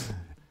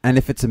 And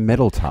if it's a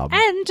metal tub...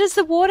 And does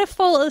the water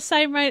fall at the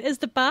same rate as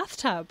the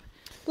bathtub?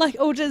 Like,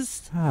 or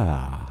does...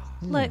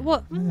 Like,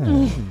 what?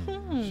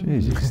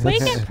 Jesus, We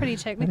that's- get pretty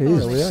technical. It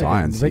is on this.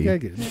 science. We're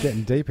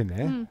getting deep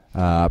in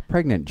there.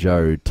 Pregnant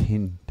Joe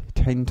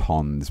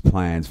Tinton's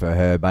plans for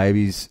her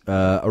baby's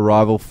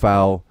arrival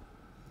fell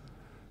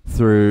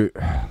through...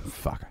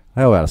 Fuck.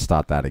 How about I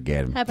start that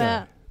again? How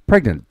about...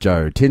 Pregnant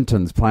Joe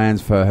Tinton's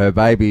plans for her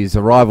baby's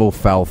arrival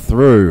fell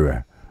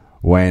through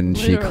when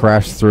she Literally.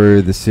 crashed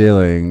through the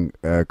ceiling,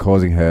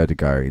 causing her to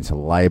go into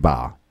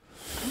labour.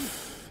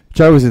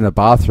 Joe was in the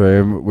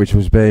bathroom, which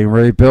was being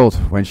rebuilt,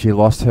 when she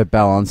lost her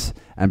balance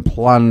and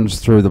plunged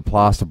through the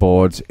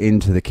plasterboards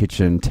into the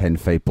kitchen 10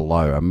 feet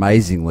below.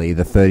 Amazingly,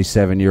 the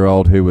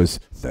 37-year-old, who was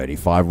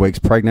 35 weeks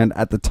pregnant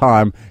at the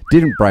time,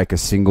 didn't break a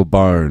single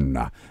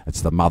bone.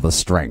 It's the mother's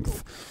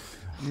strength.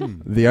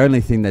 The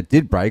only thing that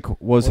did break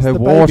was her the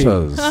baby.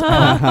 waters.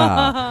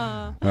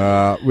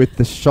 With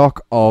the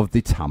shock of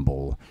the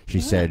tumble, she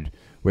said,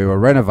 "We were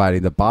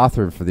renovating the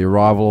bathroom for the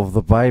arrival of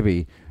the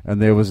baby,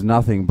 and there was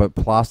nothing but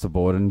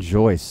plasterboard and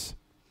joists."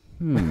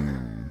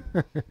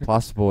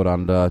 Plasterboard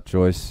under,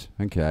 joists.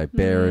 Okay,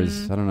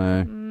 bearers. I don't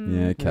know.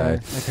 Yeah, okay.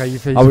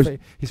 Okay, I was-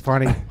 he's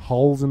finding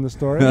holes in the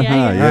story.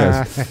 Yeah.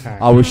 Yes.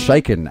 I was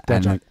shaken,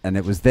 and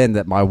it was then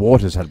that my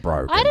waters had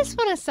broken. I just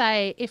want to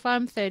say, if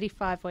I'm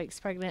 35 weeks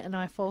pregnant and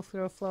I fall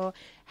through a floor,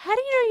 how do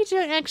you know you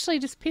don't actually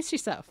just piss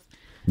yourself?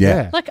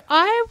 Yeah. Like,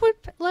 I would,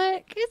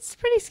 like, it's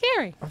pretty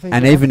scary. I think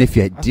And even if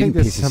you think didn't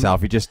there's piss some-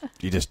 yourself,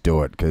 you just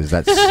do it because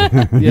that's yeah,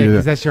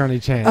 because that's your only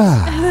chance.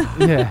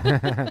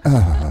 yeah.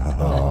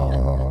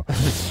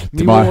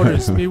 Me my-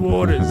 waters.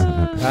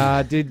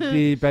 Did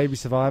the baby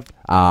survive?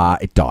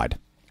 it died.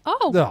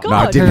 Oh, No. God.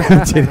 No, it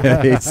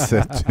didn't. It's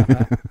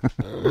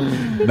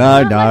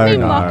no. Let me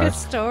mock a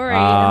story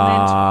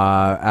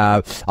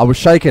and I was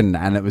shaken,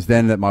 and it was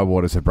then that my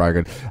waters had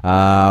broken.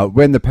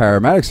 When the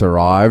paramedics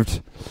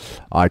arrived,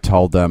 I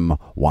told them,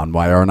 one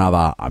way or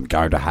another, I'm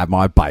going to have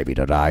my baby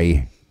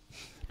today.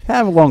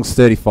 How long's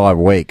 35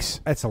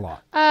 weeks? That's a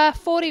lot. then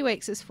 40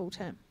 weeks is full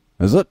term.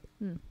 Is it?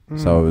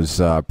 So it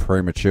was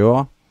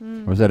premature?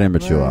 Or was that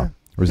immature? Nah. Or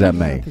was that I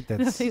me? think I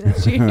that's, think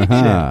that's you.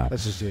 yeah,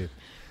 that's just you.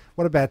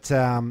 What about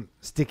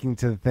sticking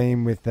to the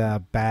theme with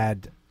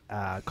bad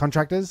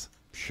contractors?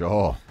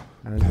 Sure.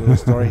 And there's a little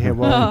story here.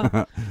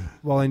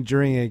 While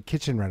enduring a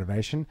kitchen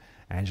renovation,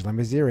 Angela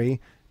Mazzeri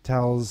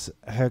tells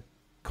her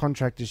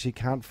contractor she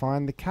can't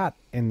find the cat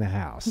in the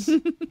house.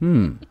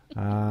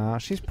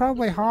 She's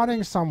probably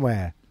hiding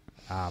somewhere,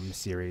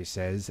 Mazzeri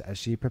says as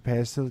she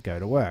prepares to go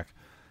to work.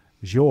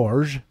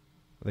 George,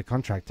 the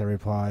contractor,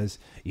 replies,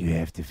 "You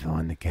have to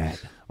find the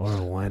cat or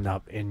it'll end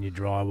up in your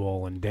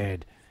drywall and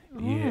dead.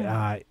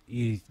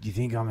 You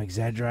think I'm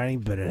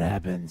exaggerating, but it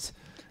happens."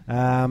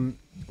 Well,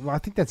 I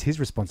think that's his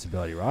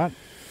responsibility, right?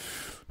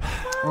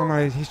 Oh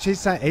no, he's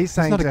saying He's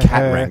not to a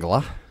cat her,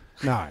 wrangler.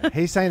 No,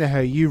 he's saying to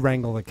her, "You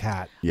wrangle the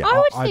cat." Yeah. I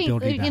would I think,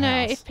 built you the you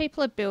know, house. if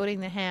people are building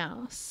the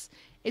house,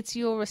 it's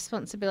your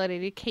responsibility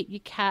to keep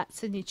your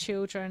cats and your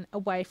children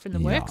away from the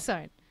work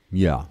zone.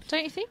 Yeah.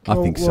 Don't you think? I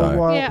think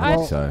so. Yeah, I I-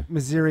 think so.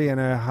 Mazzeri and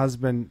her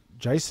husband,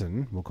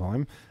 Jason, we'll call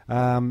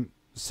him,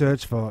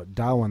 search for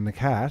Darwin the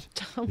cat.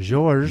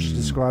 George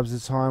describes the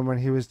time when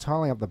he was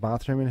tiling up the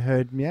bathroom and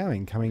heard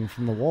meowing coming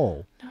from the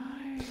wall.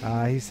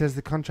 He says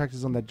the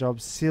contractors on that job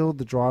sealed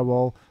the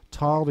drywall,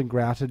 tiled and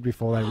grouted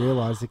before they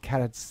realised the cat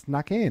had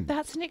snuck in.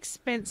 That's an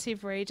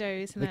expensive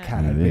redo, isn't The it?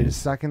 cat had It been is.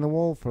 stuck in the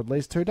wall for at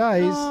least 2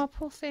 days. Oh,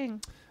 poor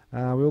thing. We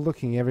were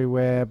looking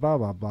everywhere, blah,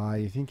 blah, blah.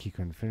 You think you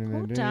can fit in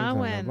Poor there?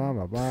 Darwin. Blah,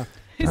 blah, blah.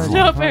 It's Found-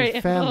 not found- very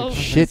found the evolved.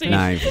 cat. Shit See?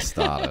 name for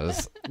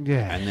starters.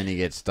 Yeah. And then he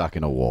gets stuck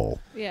in a wall.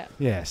 Yeah.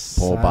 Yes.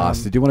 Poor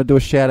bastard. Do you want to do a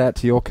shout out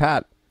to your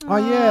cat? Oh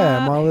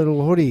yeah, my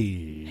little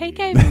hoodie. He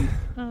gave him...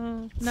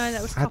 Oh, no,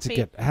 that was had coffee.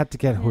 to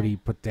get hoodie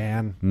put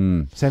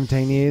down.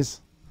 17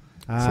 years.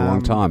 It's a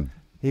long time.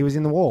 He was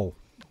in the wall.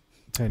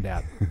 Turned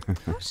out.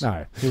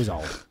 No, he was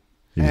old.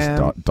 He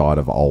just died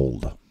of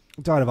old.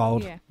 Died of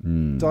old. Yeah.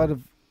 Died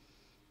of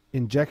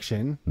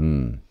injection.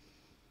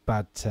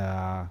 But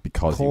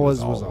Because he cause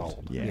was was old.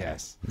 old. Yeah.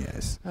 Yes.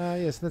 Yes.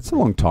 Yes, that's It's a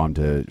long time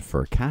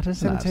for a cat,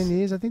 isn't 17 it?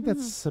 years. I think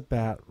that's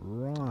about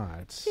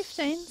right.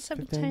 15,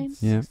 17.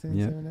 15, Yeah, 16,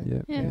 yeah,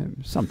 17.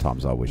 yeah.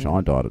 Sometimes I wish I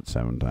died at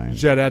 17.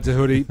 Shout out to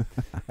Hoodie.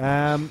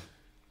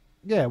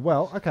 Yeah,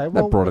 well, okay.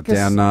 Well, That brought I it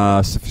guess-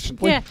 down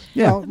sufficiently. Yeah.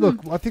 Yeah. Well, look,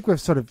 I think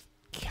we've sort of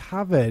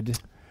covered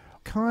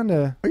kind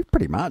of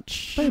Pretty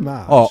much. pretty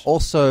much. Oh,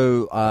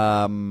 also,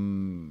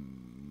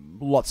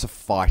 lots of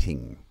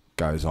fighting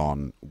goes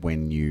on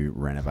when you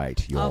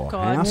renovate your Oh,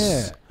 God. house.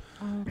 Yeah.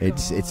 Oh,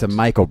 It's a God.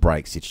 make or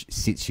break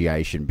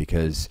situation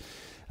because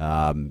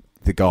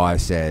the guy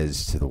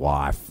says to the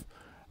wife,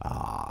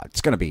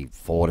 "It's going to be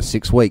 4 to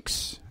 6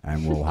 weeks,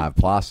 and we'll have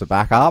plaster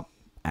back up,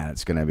 and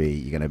you're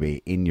going to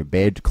be in your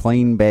bed,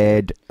 clean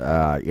bed,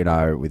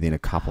 within a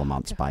couple of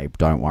months, babe.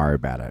 Don't worry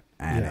about it."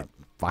 And Yeah. it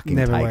fucking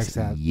Never takes works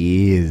out.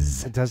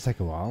 years. It does take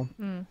a while.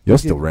 You're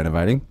still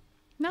renovating.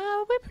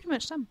 No, we're pretty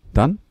much done.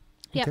 Done?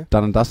 Yeah. Okay.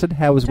 Done and dusted?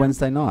 How was Done.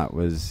 Wednesday night?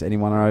 Was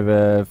anyone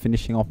over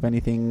finishing off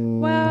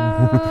anything?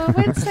 Well,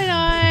 Wednesday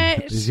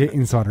night. This is your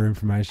insider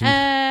information.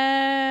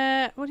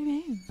 What do you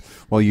mean?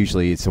 Well,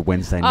 usually it's a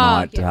Wednesday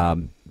night yeah.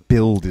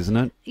 build, isn't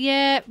it?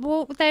 Yeah,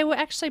 well, they were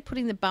actually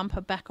putting the bumper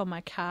back on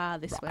my car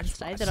this Right,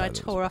 Wednesday right, that so I there was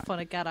tore off on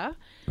a gutter.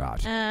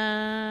 Right.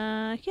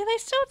 Yeah, they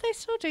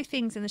still do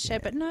things in the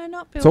shed, but no,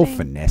 not It's all building.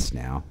 finesse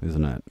now,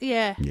 isn't it?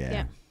 Yeah, Yeah.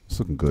 yeah. It's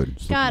looking good.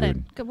 It's looking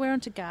Garden. We're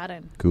onto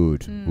garden.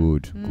 Good.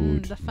 Good. mm,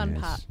 Good. the fun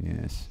yes, part.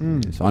 Yes.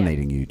 Mm. Yes. I Yeah. need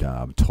a new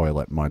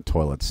toilet. My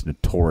toilet's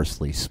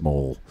notoriously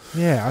small.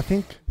 Yeah, I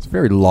think It's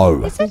very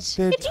low. Is think it?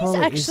 their It is toilet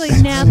actually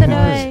is now so that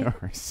low.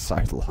 I so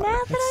low. now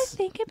that I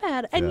think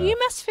about it, and Yeah. you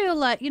must feel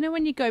like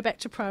when you go back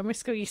to primary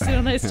school, you sit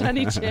on those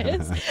tiny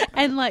chairs,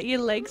 and like your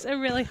legs are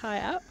really high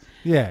up.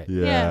 yeah.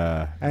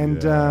 Yeah.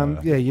 And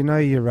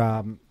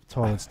your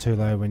toilet's too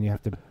low when you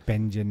have to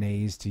bend your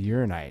knees to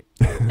urinate.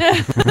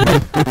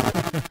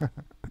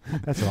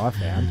 That's what I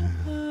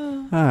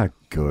found.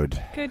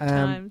 Good. Good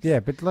times. Yeah,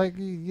 but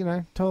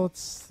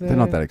toilets They're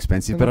not that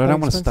expensive, they're but not I that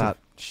don't want to expensive. start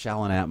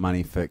shelling out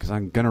money for it because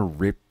I'm going to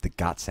rip the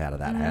guts out of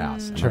that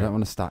house. And I True. don't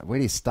want to start. Where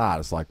do you start?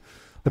 It's like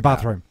The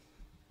bathroom.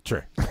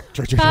 true.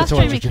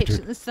 Bathroom and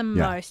kitchen is the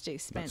Yeah, most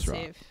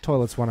expensive.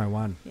 Toilets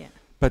 101. Yeah.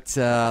 But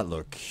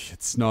look,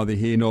 it's neither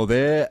here nor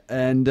there,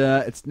 and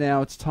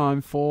it's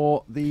time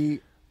for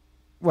the.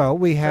 Well,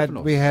 we had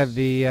Nope.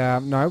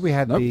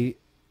 the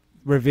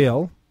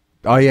reveal.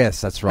 Oh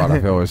yes, that's right.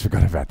 I always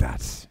forgot about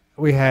that.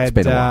 We had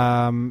been a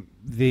while.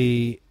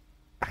 the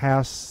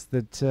house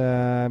that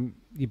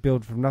you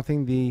build from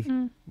nothing. The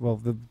theme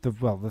of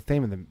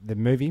the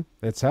movie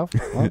itself.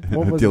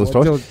 What was Dealer's it?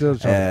 Choice. Dealer's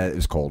Choice. It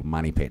was called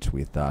Money Pit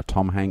with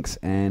Tom Hanks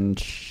and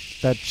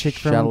That chick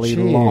from Shelley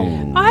Cheers.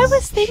 Long. I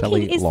was thinking,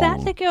 Shelley is Long.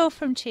 that the girl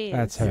from Cheers?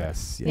 That's her.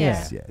 Yes,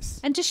 Yeah.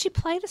 yes. And does she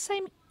play the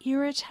same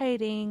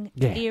irritating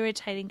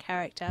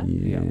character?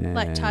 Yeah.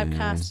 Like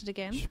typecasted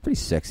again? She's pretty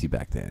sexy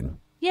back then.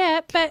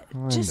 Yeah, but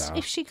just Kinda.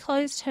 if she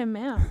closed her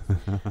mouth.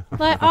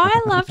 Like,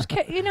 I loved,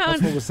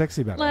 That's what was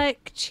sexy about it.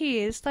 like,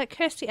 Cheers, like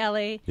Kirstie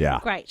Alley. Yeah.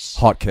 Great.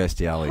 Hot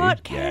Kirstie Alley. Hot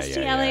Yeah, Kirstie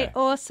yeah, Alley, yeah.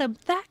 awesome.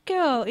 That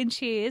girl in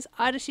Cheers,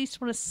 I just used to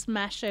want to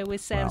smash her with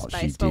Sam's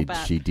Well, baseball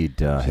bat. She did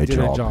her did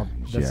her job. job.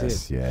 That's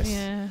Yes, it. yes.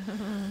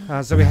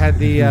 Yeah. So we had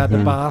the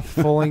bath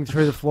falling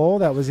through the floor.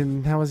 That was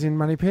in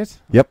Money Pit.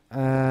 Yep.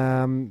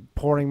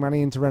 Pouring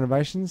money into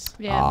renovations.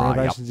 Yeah.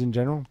 Renovations in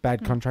general.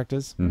 Bad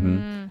contractors.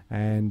 Mm-hmm.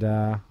 And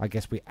I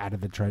guess we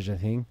added the treasure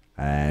thing.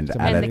 And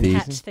And added the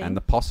cat thing. and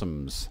the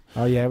possums.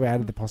 Oh yeah, we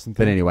added the possum But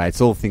thing. anyway, it's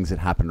all things that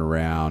happen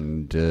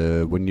around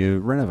when you're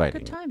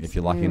renovating. Good times. If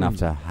you're lucky enough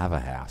to have a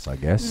house, I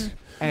guess.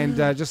 And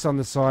just on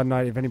the side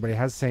note, if anybody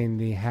has seen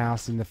the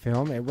house in the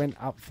film, it went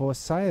up for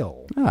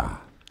sale,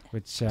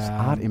 which It's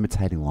art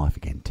imitating life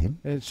again, Tim.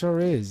 it sure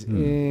is.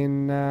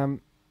 In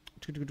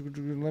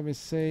let me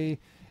see,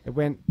 it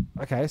went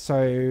okay.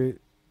 So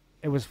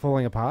it was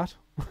falling apart,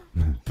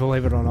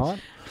 believe it or not.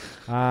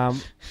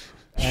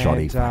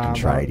 Shoddy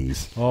fucking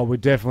tradies. Oh, we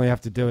definitely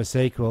have to do a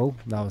sequel.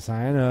 They were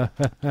saying. I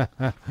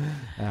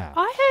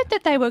heard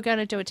that they were going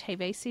to do a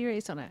TV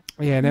series on it.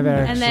 Yeah, never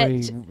And that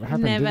actually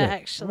happened. never did it?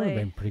 actually- Would have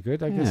been pretty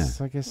good, I Yeah.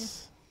 guess. I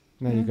guess.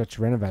 No, you got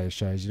your renovator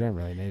shows. You don't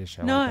really need a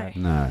show No. like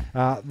that.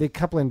 No. The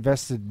couple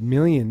invested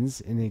millions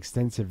in the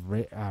extensive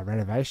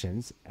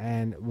renovations,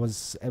 and it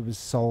was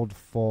sold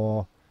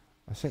for.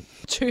 I think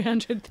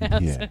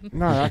 200,000.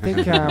 no, I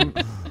think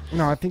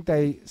I think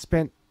they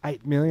spent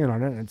 $8 million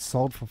on it, and it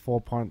sold for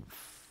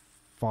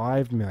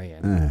 $4.5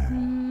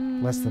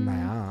 million, less than they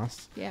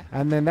asked. Yeah.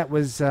 And then that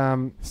was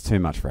It's too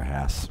much for a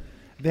house.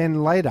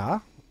 then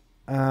later,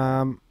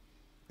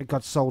 it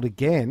got sold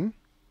again.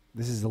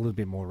 This is a little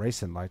bit more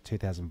recent, like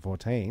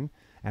 2014,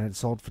 and it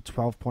sold for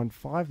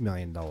 $12.5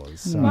 million.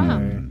 So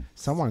Wow.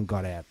 someone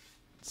got out.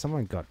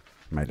 Someone got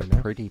Made a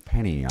pretty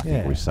penny, I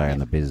think we say in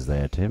the biz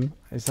there, Tim.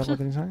 Is that what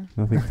they're saying?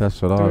 I think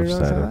that's what Do we I've really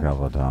said say a that?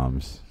 couple of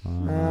times.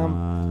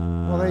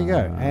 Well, there you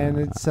go. And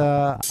it's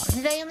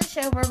Today on the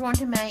show, we're going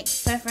to make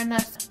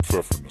pfeffernuss.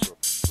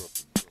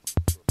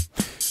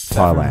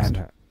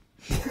 Thailand.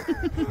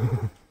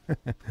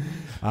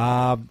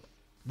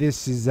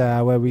 This is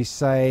where we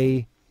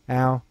say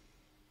our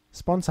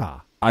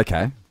sponsor.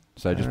 Okay,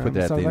 so just put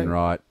that so in wait,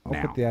 right I'll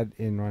now. put the ad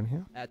in right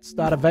here. At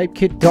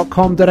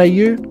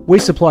startervapekit.com.au, we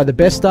supply the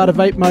best starter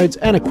vape modes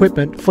and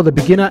equipment for the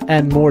beginner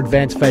and more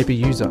advanced vapor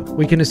user.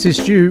 We can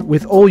assist you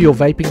with all your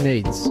vaping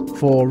needs.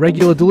 For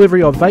regular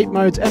delivery of vape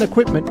modes and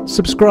equipment,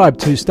 subscribe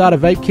to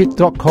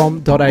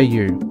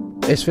startervapekit.com.au.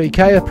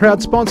 SVK are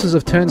proud sponsors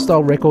of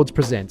Turnstile Records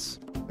Presents.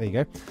 There you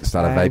go.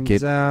 Start a vape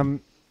kit. I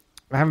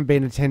haven't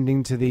been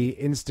attending to the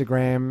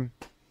Instagram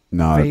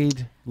No.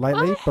 feed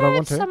lately, but I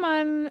want to.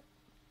 Someone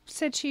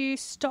said to you,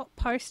 stop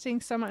posting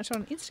so much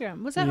on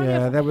Instagram. Was that on Yeah,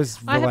 your... that was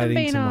I haven't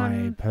relating been to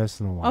on- my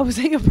personal one. I was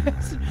thinking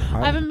person.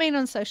 I haven't been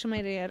on social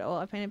media at all.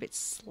 I've been a bit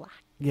slack.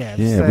 Yeah,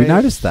 Yeah, so- we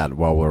noticed that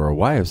while we were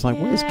away. It was like,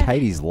 where's Yeah.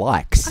 Katie's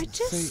likes? I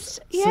just,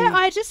 See-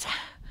 I just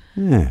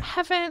Yeah.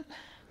 haven't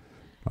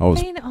I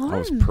was been on. I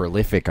was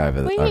prolific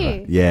over Were the.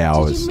 you? Yeah, I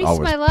Did was. you miss I was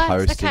my likes?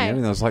 posting Okay.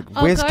 everything. I was like,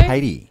 I'll "Where's go-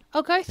 Katie?"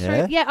 I'll go through.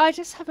 Yeah? Yeah, I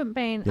just haven't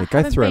been. Yeah, I go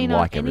haven't through been and on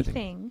like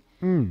everything.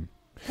 anything.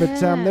 But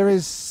Yeah. there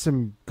is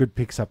some good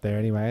pics up there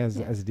anyway, as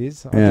it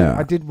is. Yeah.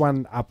 I did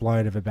one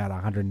upload of about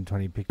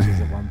 120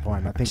 pictures at one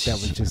point. I think that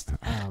was just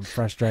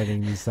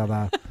frustrating this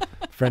other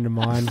friend of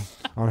mine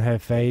on her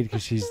feed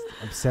because she's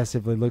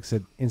obsessively looks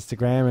at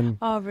Instagram and,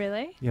 Oh,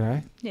 really? you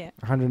know, Yeah.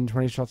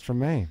 120 shots from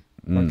me.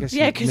 I guess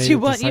Yeah, she because needed you to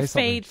want say your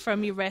something. feed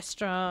from your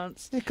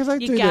restaurants, Yeah, because I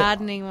your do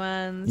gardening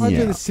ones. I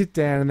Yeah. do the sit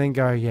down and then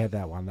go, yeah,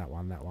 that one, You're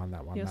that so one,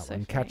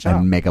 funny. catch up.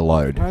 And mega I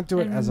load. don't do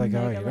it And as I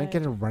go. You mega don't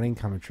get a running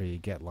commentary. You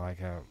get like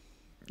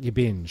you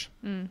binge.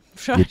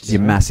 Right.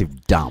 Your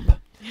massive dump.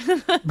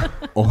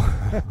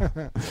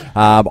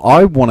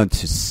 I wanted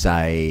to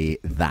say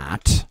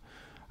that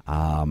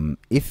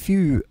if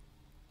you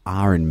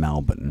are in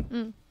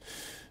Melbourne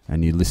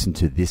and you listen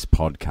to this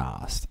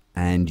podcast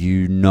and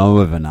you know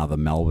of another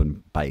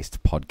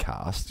Melbourne-based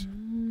podcast,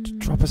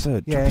 drop us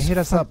a Yeah, hit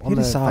us up on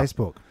the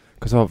Facebook.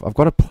 because I've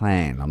got a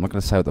plan. I'm not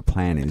going to say what the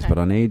plan is, but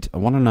I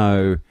want to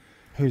know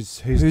Who's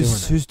doing it?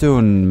 who's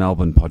doing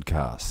Melbourne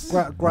podcasts.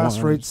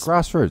 Grassroots.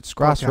 Grassroots.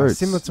 Podcast,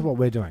 similar to what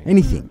we're doing.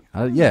 Anything.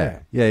 Yeah.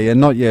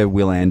 Not your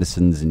Will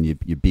Andersons and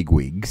your big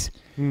wigs.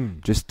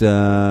 Just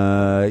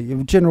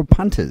your general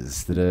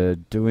punters that are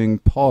doing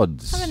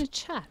pods. Having a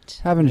chat.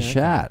 Having a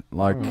chat.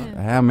 Like,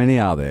 how many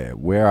are there?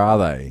 Where are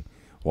they?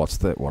 What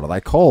are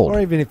they called? Or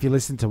even if you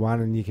listen to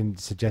one and you can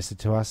suggest it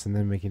to us and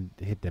then we can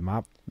hit them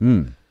up.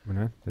 Mm. You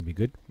know, that'd be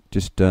good.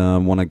 Just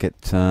want to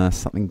get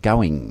something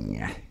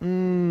going.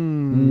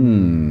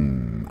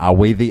 Are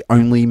we the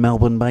only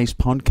Melbourne-based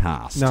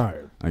podcast? No.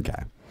 Okay.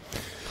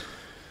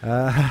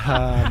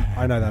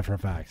 I know that for a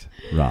fact.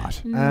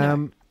 Right.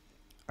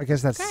 I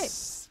guess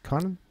that's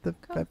kind of the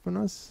that for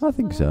us. I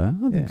think so.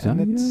 I think so. and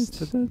Yeah,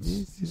 it's-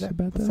 it's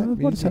about what's that. that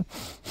What is music?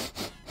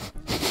 that?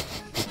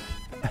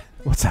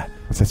 What's that?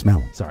 What's that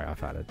smell? Sorry, I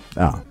farted.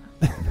 Oh.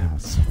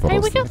 Hey,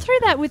 we got through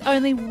that with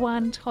only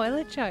one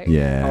toilet joke.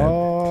 Yeah.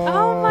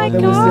 Oh my there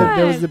God.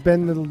 there was the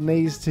bend the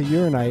knees to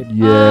urinate.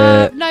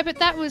 Yeah. No, but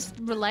that was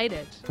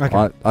related.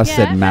 Okay. I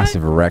said Yeah,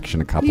 massive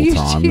erection a couple You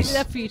times. did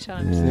that a few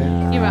times.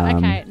 Yeah. You're right.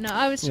 Okay. No,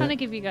 I was trying to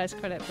give you guys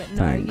credit, but no,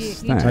 Thanks, you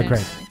thanks. No didn't.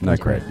 credit. No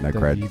credit. No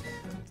Don't credit. you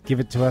give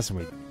it to us and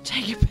we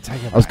Take it.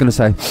 take it. I was going to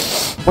say,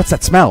 what's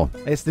that smell?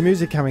 It's the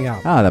music coming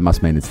up. Ah, that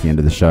must mean it's the end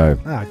of the show.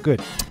 Ah,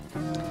 good.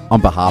 On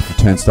behalf of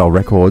Turnstile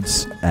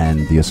Records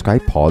and the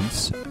Escape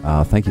Pods,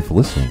 thank you for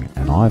listening.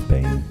 And I've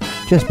been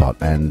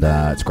JezBot, and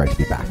it's great to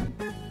be back.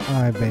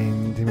 I've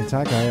been Timmy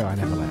Taco. I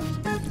never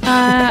left.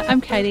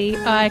 I'm Katie.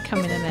 I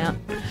come in and out.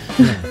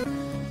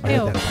 I heard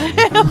Ew.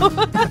 that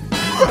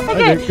about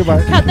you. Okay,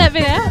 goodbye. cut that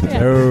bit out. Yeah.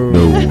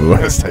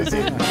 No, stays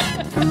in.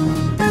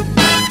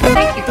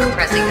 Thank you for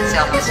pressing the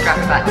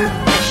self-destruct button.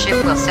 The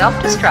ship will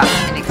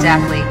self-destruct in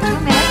exactly 2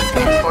 minutes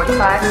and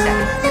 45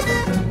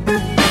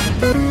 seconds.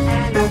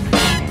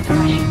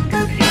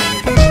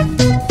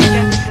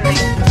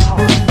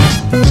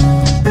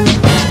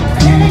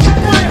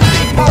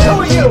 Who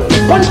are you?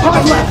 One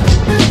pod left.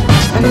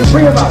 And the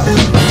three of us.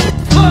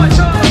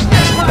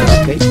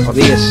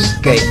 The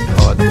escape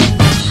pod.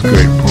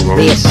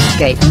 The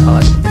escape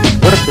pod.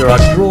 What if there are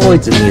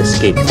droids in the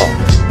escape pod?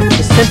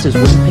 The sensors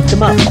wouldn't pick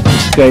them up.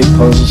 Escape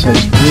puzzles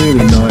is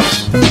really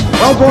nice.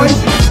 Well, boys,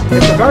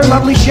 it's a very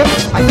lovely ship.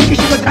 I think you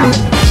should look out.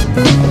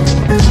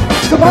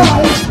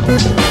 Goodbye.